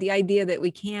 the idea that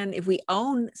we can, if we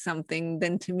own something,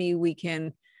 then to me, we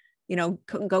can,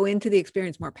 go into the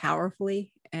experience more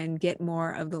powerfully and get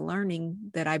more of the learning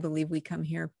that I believe we come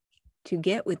here to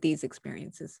get with these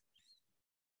experiences.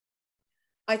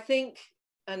 I think,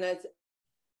 and as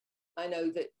I know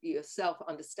that you yourself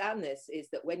understand this, is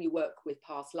that when you work with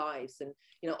past lives, and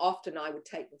often I would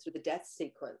take them through the death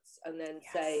sequence and then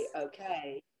say,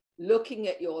 okay, looking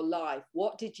at your life,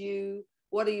 what are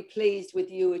you pleased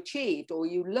with you achieved or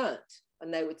you learnt?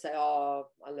 And they would say, oh,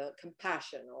 I learned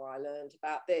compassion, or I learned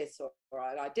about this, or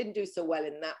I didn't do so well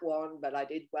in that one, but I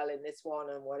did well in this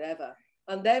one, and whatever.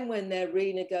 And then when they're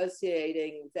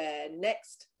renegotiating their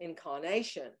next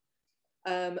incarnation,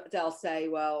 they'll say,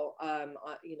 well,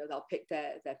 they'll pick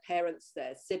their parents,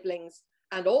 their siblings,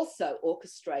 and also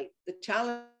orchestrate the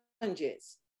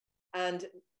challenges. And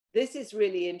this is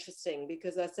really interesting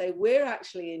because I say we're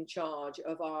actually in charge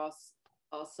of our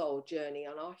soul journey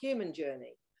and our human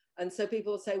journey. And so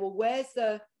people say, well, where's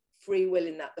the free will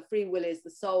in that? The free will is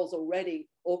the soul's already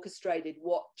orchestrated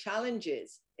what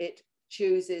challenges it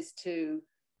chooses to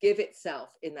give itself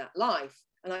in that life.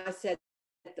 And I said,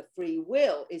 the free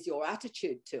will is your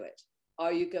attitude to it.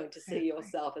 Are you going to see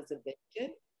yourself as a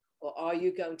victim, or are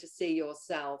you going to see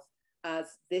yourself as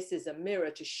this is a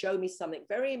mirror to show me something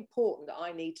very important that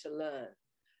I need to learn?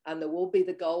 And there will be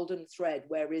the golden thread.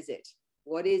 Where is it?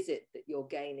 What is it that you're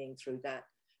gaining through that?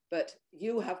 But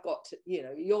you have got to,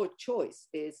 your choice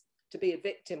is to be a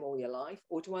victim all your life,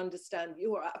 or to understand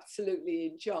you are absolutely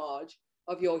in charge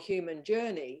of your human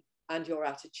journey and your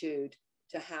attitude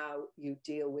to how you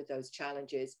deal with those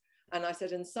challenges. And I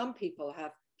said, and some people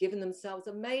have given themselves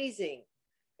amazing,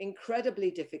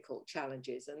 incredibly difficult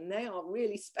challenges, and they are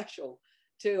really special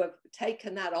to have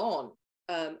taken that on.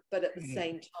 But at the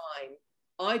same time,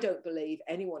 I don't believe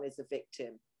anyone is a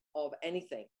victim of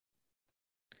anything.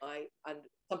 And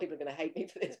some people are going to hate me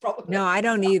for this, probably. No, I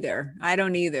don't either.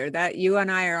 That you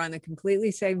and I are on the completely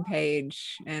same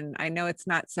page. And I know it's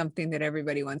not something that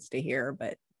everybody wants to hear,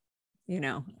 but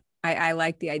I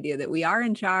like the idea that we are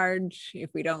in charge. If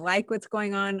we don't like what's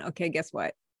going on, okay, guess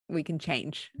what? We can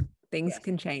change. Things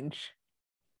can change.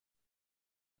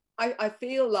 I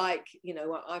feel like,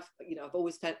 I've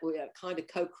always felt we're kind of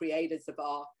co-creators of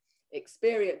our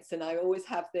experience. And I always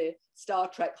have the Star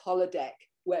Trek holodeck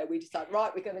where we decide,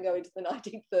 right, we're going to go into the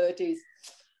 1930s.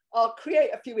 I'll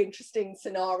create a few interesting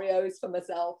scenarios for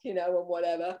myself, and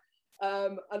whatever.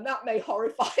 And that may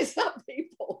horrify some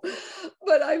people,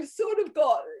 but I've sort of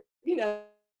got,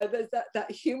 there's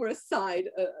that humorous side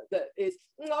that is,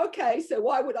 okay, so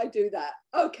why would I do that?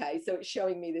 Okay, so it's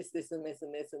showing me this, and this,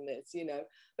 and this, and this,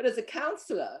 But as a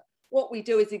counselor, what we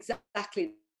do is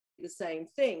exactly the same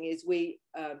thing, is we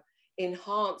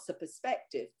enhance a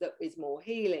perspective that is more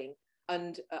healing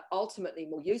and ultimately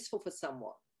more useful for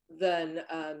someone than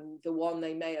the one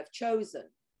they may have chosen,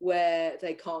 where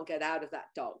they can't get out of that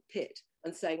dark pit,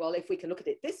 and saying, well, if we can look at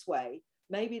it this way,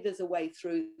 maybe there's a way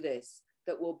through this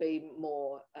that will be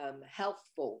more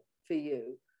healthful for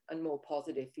you and more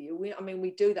positive for you.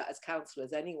 We do that as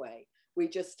counselors anyway. We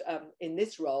just, in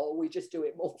this role, we just do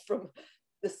it more from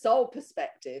the soul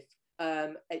perspective.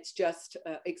 It's just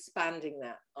expanding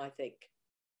that, I think.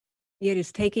 Yeah,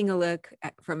 just taking a look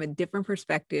from a different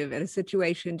perspective at a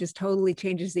situation just totally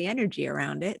changes the energy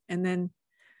around it. And then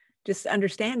just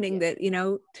understanding that,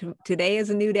 today is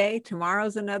a new day,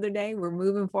 tomorrow's another day. We're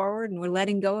moving forward and we're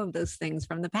letting go of those things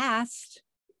from the past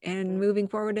and moving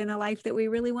forward in a life that we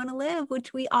really want to live,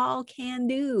 which we all can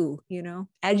do,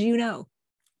 as you know.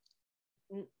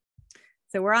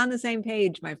 So we're on the same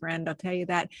page, my friend, I'll tell you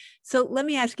that. So let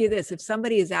me ask you this. If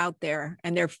somebody is out there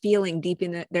and they're feeling deep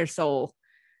in their soul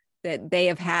that they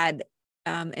have had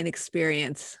an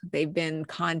experience, they've been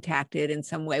contacted in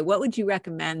some way, what would you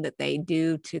recommend that they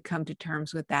do to come to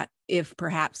terms with that, if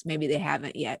perhaps maybe they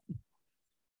haven't yet?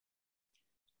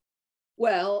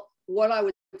 Well, what I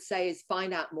would say is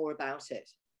find out more about it.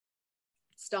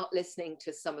 Start listening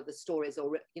to some of the stories,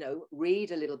 or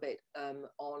read a little bit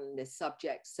on this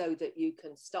subject, so that you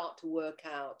can start to work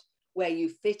out where you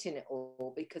fit in it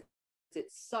all, because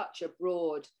it's such a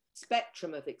broad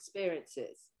spectrum of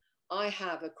experiences. I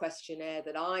have a questionnaire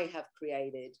that I have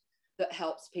created that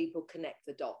helps people connect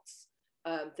the dots.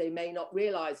 They may not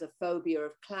realize a phobia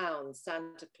of clowns,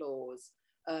 Santa Claus,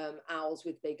 owls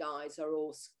with big eyes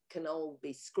can all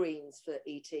be screens for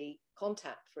ET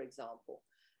contact, for example.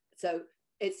 So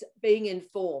it's being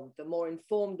informed. The more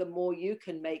informed, the more you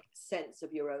can make sense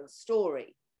of your own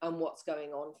story and what's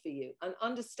going on for you, and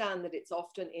understand that it's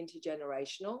often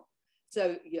intergenerational.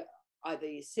 So either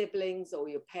your siblings or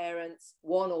your parents.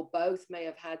 One or both may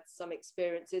have had some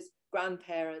experiences,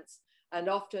 grandparents. And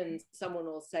often someone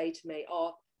will say to me,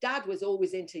 oh, Dad was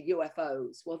always into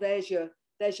UFOs. Well, there's your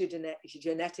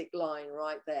genetic line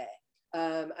right there.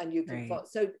 And you can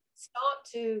so start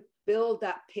to build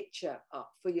that picture up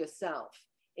for yourself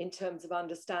in terms of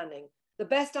understanding. The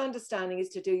best understanding is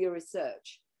to do your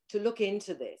research, to look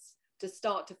into this, to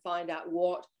start to find out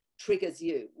what triggers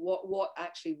you, what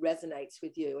actually resonates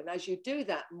with you. And as you do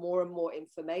that, more and more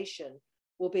information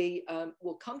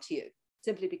will come to you,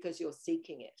 simply because you're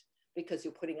seeking it, because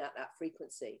you're putting out that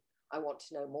frequency. I want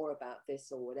to know more about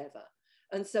this or whatever.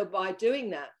 And so by doing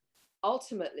that,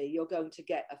 ultimately, you're going to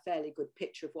get a fairly good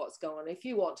picture of what's going on. If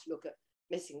you want to look at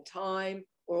missing time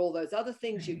or all those other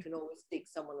things, you can always seek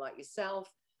someone like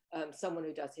yourself, someone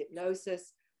who does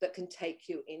hypnosis, that can take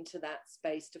you into that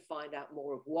space to find out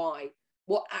more of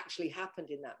what actually happened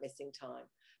in that missing time.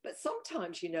 But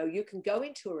sometimes, you can go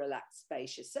into a relaxed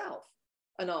space yourself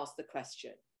and ask the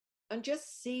question and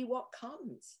just see what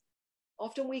comes.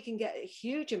 Often we can get a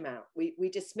huge amount. We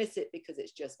dismiss it because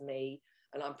it's just me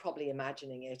and I'm probably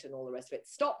imagining it and all the rest of it.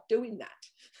 Stop doing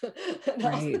that and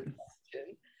ask the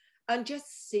question and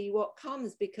just see what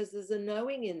comes, because there's a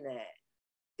knowing in there.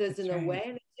 There's an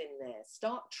awareness in there.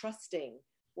 Start trusting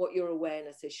what your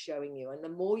awareness is showing you. And the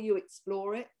more you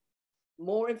explore it,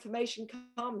 more information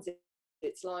comes.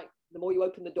 It's like the more you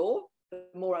open the door, the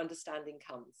more understanding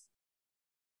comes.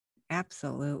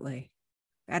 Absolutely.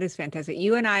 That is fantastic.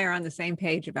 You and I are on the same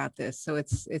page about this. So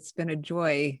it's been a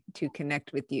joy to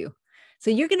connect with you. So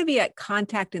you're going to be at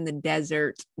Contact in the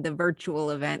Desert, the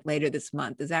virtual event later this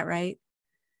month. Is that right?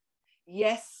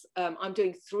 Yes. I'm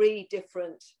doing 3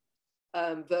 different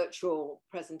virtual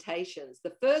presentations.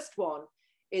 The first one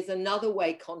is another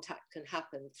way contact can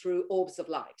happen, through orbs of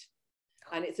light.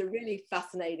 And it's a really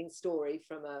fascinating story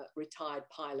from a retired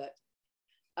pilot.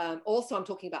 Also, I'm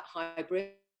talking about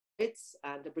hybrids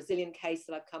and a Brazilian case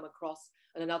that I've come across,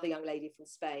 and another young lady from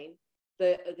Spain.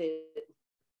 The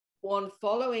one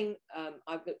following,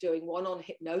 I'm doing one on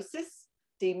hypnosis,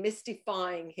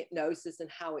 demystifying hypnosis and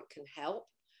how it can help.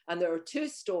 And there are 2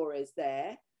 stories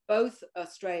there, both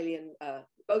Australian,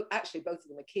 both of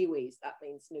them are Kiwis. That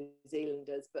means New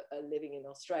Zealanders, but are living in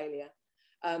Australia.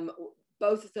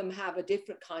 Both of them have a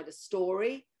different kind of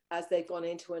story as they've gone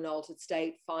into an altered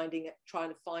state, trying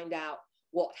to find out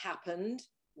what happened,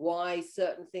 why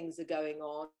certain things are going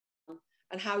on,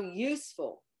 and how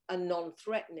useful and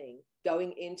non-threatening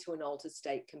going into an altered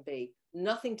state can be.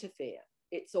 Nothing to fear.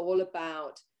 It's all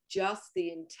about just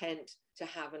the intent to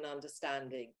have an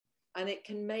understanding. And it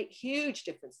can make huge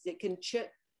differences. It can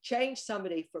change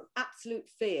somebody from absolute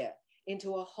fear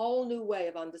into a whole new way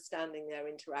of understanding their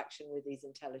interaction with these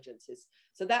intelligences.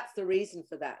 So that's the reason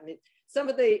for that. And some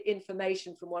of the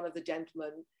information from one of the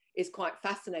gentlemen is quite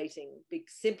fascinating,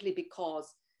 simply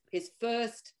because his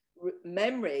first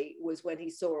memory was when he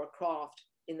saw a craft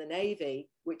in the Navy,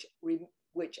 which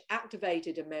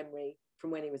activated a memory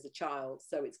from when he was a child.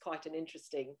 So it's quite an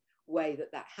interesting way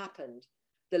that happened.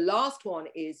 The last one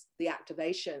is the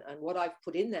activation, and what I've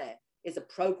put in there is a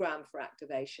program for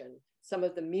activation. Some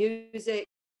of the music,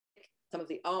 some of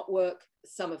the artwork,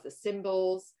 some of the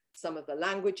symbols, some of the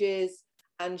languages,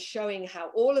 and showing how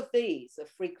all of these are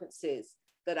frequencies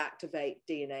that activate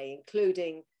DNA,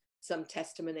 including some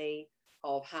testimony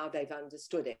of how they've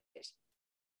understood it.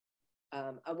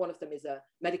 And one of them is a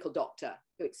medical doctor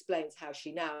who explains how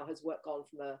she now has gone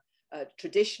from a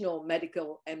traditional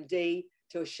medical MD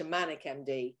to a shamanic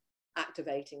MD,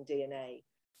 activating DNA.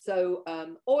 So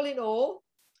all in all,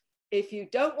 if you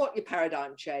don't want your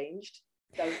paradigm changed,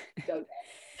 don't go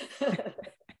there.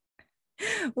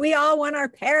 We all want our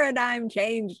paradigm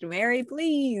changed, Mary,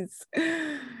 please.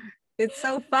 It's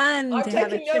so fun to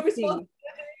have a shifting.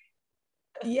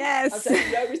 Yes. I'm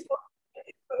taking no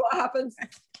responsibility for what happens.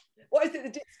 What is it,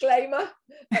 the disclaimer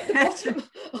at the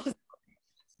bottom?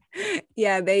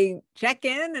 Yeah, they check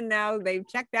in and now they've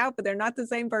checked out, but they're not the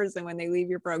same person when they leave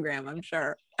your program, I'm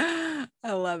sure. I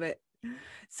love it.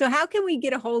 So how can we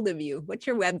get a hold of you? What's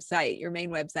your website, your main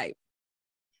website?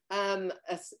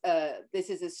 This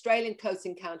is Australian Close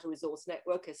Encounter Resource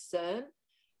Network, as CERN.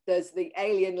 There's the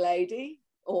Alien Lady,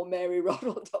 or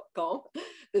MaryRodwell.com.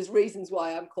 There's reasons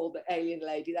why I'm called the Alien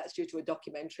Lady. That's due to a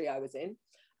documentary I was in.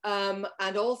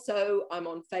 And also I'm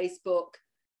on Facebook.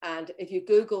 And if you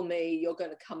Google me, you're going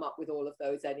to come up with all of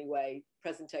those anyway,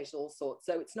 presentation, all sorts.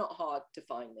 So it's not hard to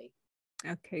find me.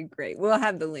 Okay, great. We'll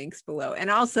have the links below, and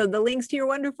also the links to your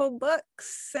wonderful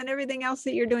books and everything else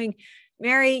that you're doing.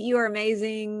 Mary, you are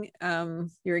amazing.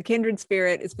 You're a kindred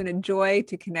spirit. It's been a joy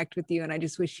to connect with you. And I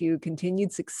just wish you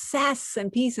continued success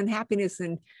and peace and happiness,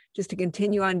 and just to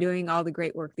continue on doing all the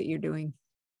great work that you're doing.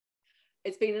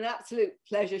 It's been an absolute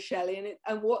pleasure, Shelley.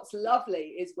 And what's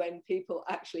lovely is when people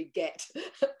actually get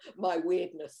my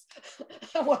weirdness.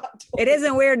 It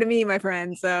isn't weird to me, my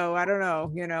friend. So I don't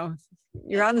know,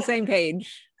 you're on the same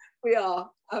page. We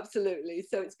are, absolutely.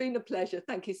 So it's been a pleasure.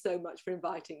 Thank you so much for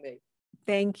inviting me.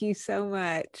 Thank you so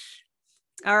much.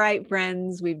 All right,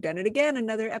 friends, we've done it again.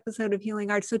 Another episode of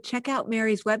Healing Arts. So check out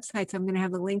Mary's websites. I'm going to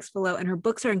have the links below, and her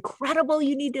books are incredible.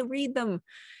 You need to read them.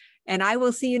 And I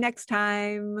will see you next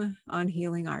time on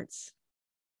Healing Arts.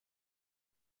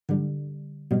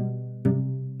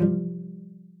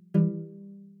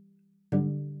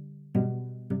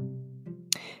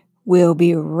 We'll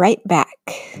be right back.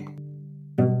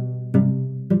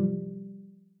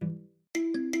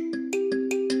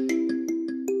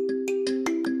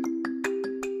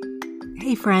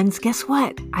 Hey friends, guess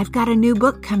what? I've got a new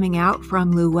book coming out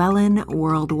from Llewellyn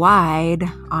Worldwide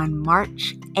on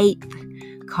March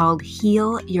 8th called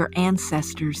Heal Your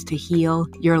Ancestors to Heal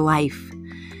Your Life.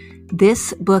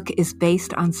 This book is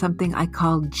based on something I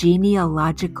call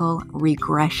genealogical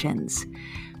regressions,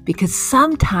 because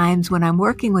sometimes when I'm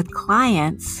working with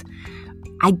clients,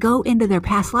 I go into their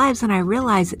past lives and I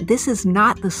realize this is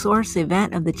not the source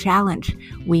event of the challenge.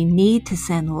 We need to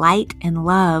send light and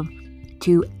love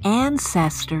to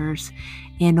ancestors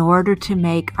in order to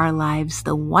make our lives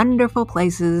the wonderful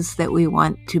places that we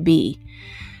want to be.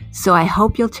 So I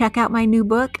hope you'll check out my new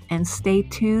book and stay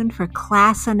tuned for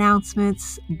class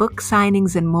announcements, book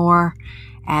signings, and more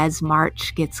as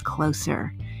March gets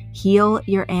closer. Heal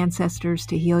Your Ancestors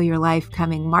to Heal Your Life,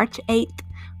 coming March 8th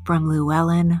from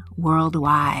Llewellyn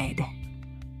Worldwide.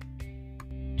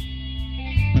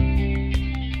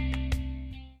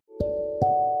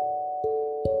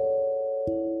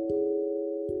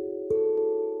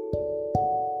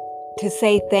 To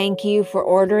say thank you for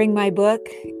ordering my book,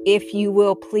 if you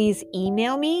will please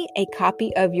email me a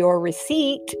copy of your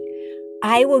receipt,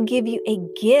 I will give you a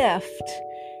gift,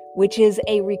 which is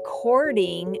a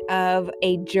recording of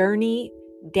a journey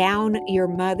down your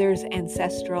mother's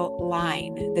ancestral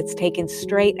line that's taken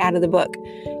straight out of the book.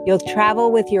 You'll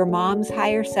travel with your mom's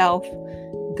higher self,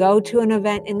 go to an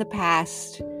event in the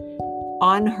past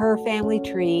on her family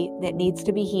tree that needs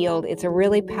to be healed. It's a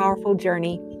really powerful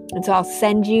journey. And so I'll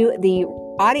send you the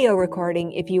audio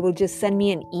recording if you will just send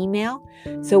me an email.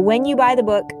 So when you buy the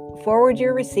book, forward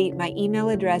your receipt. My email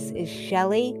address is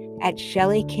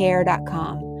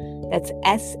shelley@shelleycare.com. That's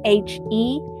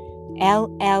SHELLEY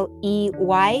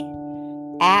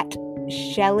at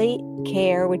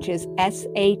shelleycare, which is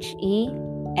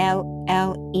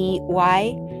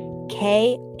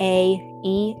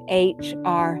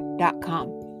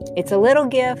SHELLEYKAEHR.com. It's a little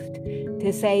gift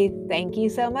to say thank you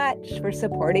so much for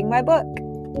supporting my book.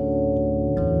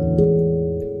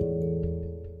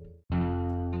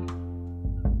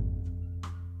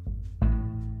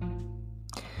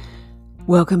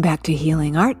 Welcome back to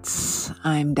Healing Arts.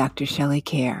 I'm Dr. Shelley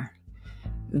Care.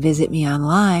 Visit me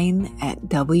online at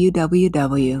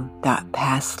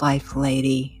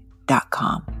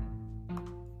www.pastlifelady.com.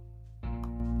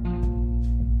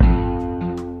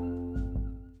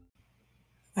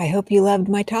 I hope you loved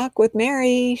my talk with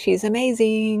Mary. She's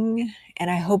amazing. And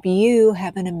I hope you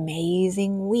have an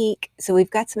amazing week. So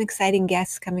we've got some exciting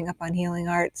guests coming up on Healing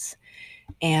Arts,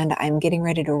 and I'm getting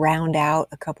ready to round out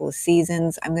a couple of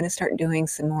seasons. I'm going to start doing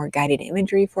some more guided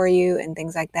imagery for you and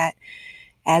things like that.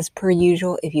 As per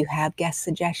usual, if you have guest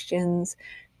suggestions,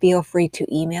 feel free to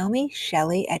email me,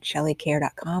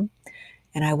 shelley@shelleycare.com,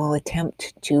 and I will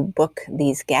attempt to book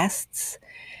these guests.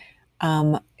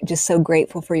 Just so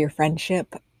grateful for your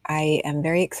friendship. I am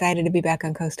very excited to be back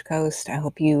on Coast to Coast. I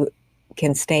hope you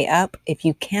can stay up. If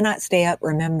you cannot stay up,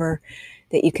 remember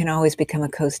that you can always become a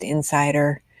Coast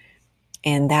Insider,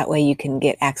 and that way you can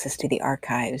get access to the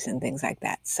archives and things like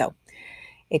that. So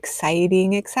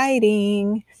exciting,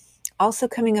 exciting. Also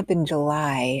coming up in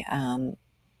July,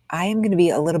 I am going to be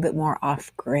a little bit more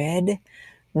off-grid.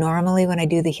 Normally when I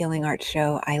do the Healing Arts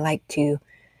show, I like to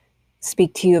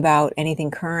speak to you about anything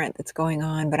current that's going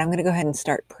on, but I'm going to go ahead and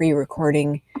start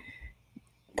pre-recording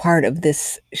part of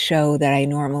this show that I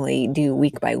normally do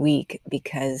week by week,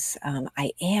 because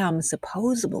I am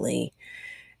supposedly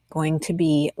going to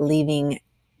be leaving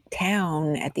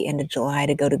town at the end of July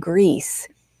to go to Greece.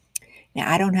 Now,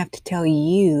 I don't have to tell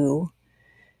you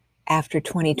after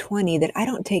 2020 that I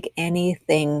don't take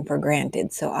anything for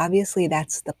granted. So obviously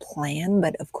that's the plan,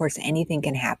 but of course anything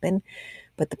can happen.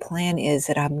 But the plan is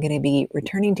that I'm going to be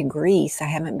returning to Greece. I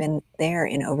haven't been there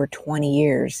in over 20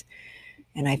 years.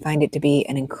 And I find it to be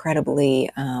an incredibly,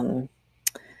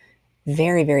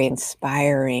 very, very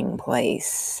inspiring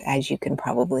place, as you can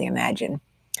probably imagine.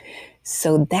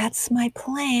 So that's my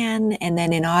plan. And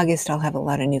then in August, I'll have a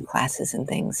lot of new classes and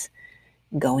things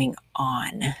going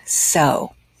on.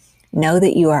 So know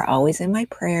that you are always in my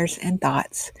prayers and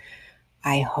thoughts.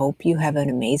 I hope you have an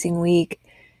amazing week.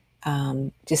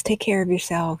 Just take care of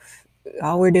yourself.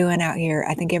 All we're doing out here,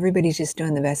 I think everybody's just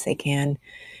doing the best they can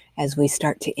as we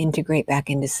start to integrate back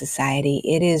into society.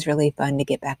 It is really fun to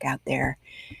get back out there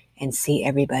and see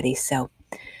everybody. So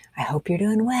I hope you're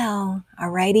doing well.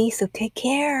 Alrighty, so take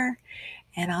care,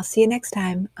 and I'll see you next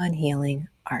time on Healing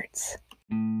Arts.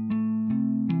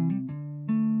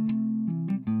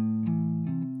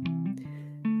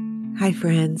 Hi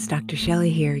friends, Dr.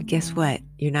 Shelley here. Guess what?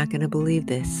 You're not going to believe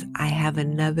this. I have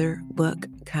another book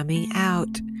coming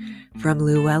out from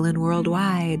Llewellyn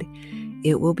Worldwide.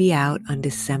 It will be out on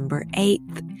December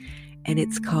 8th, and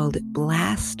it's called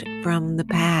Blast from the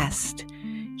Past,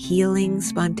 Healing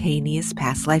Spontaneous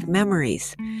Past Life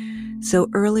Memories. So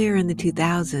earlier in the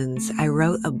 2000s, I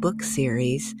wrote a book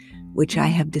series, which I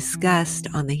have discussed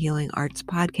on the Healing Arts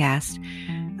podcast,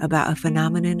 about a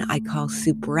phenomenon I call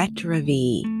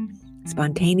Supretravi,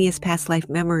 spontaneous past life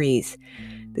memories.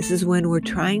 This is when we're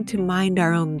trying to mind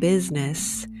our own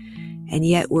business, and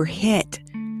yet we're hit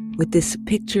with this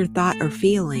picture, thought, or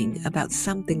feeling about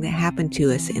something that happened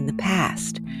to us in the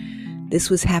past. This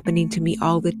was happening to me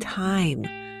all the time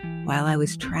while I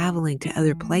was traveling to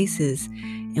other places.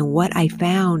 And what I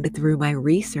found through my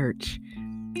research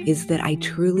is that I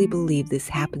truly believe this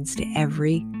happens to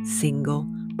every single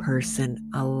person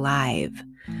alive.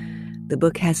 The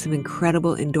book has some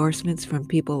incredible endorsements from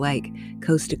people like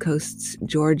Coast to Coast's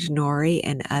George Norrie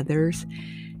and others.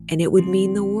 And it would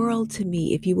mean the world to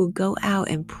me if you will go out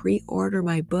and pre-order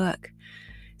my book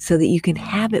so that you can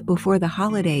have it before the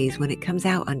holidays when it comes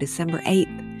out on December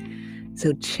 8th.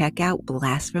 So check out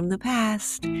Blast from the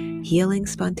Past, Healing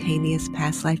Spontaneous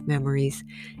Past Life Memories,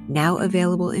 now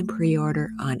available in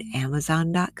pre-order on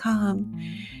Amazon.com.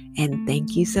 And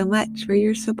thank you so much for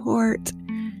your support.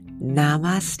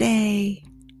 Namaste.